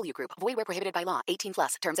 VGW Group. Void where prohibited by law. 18+.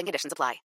 Terms and conditions apply.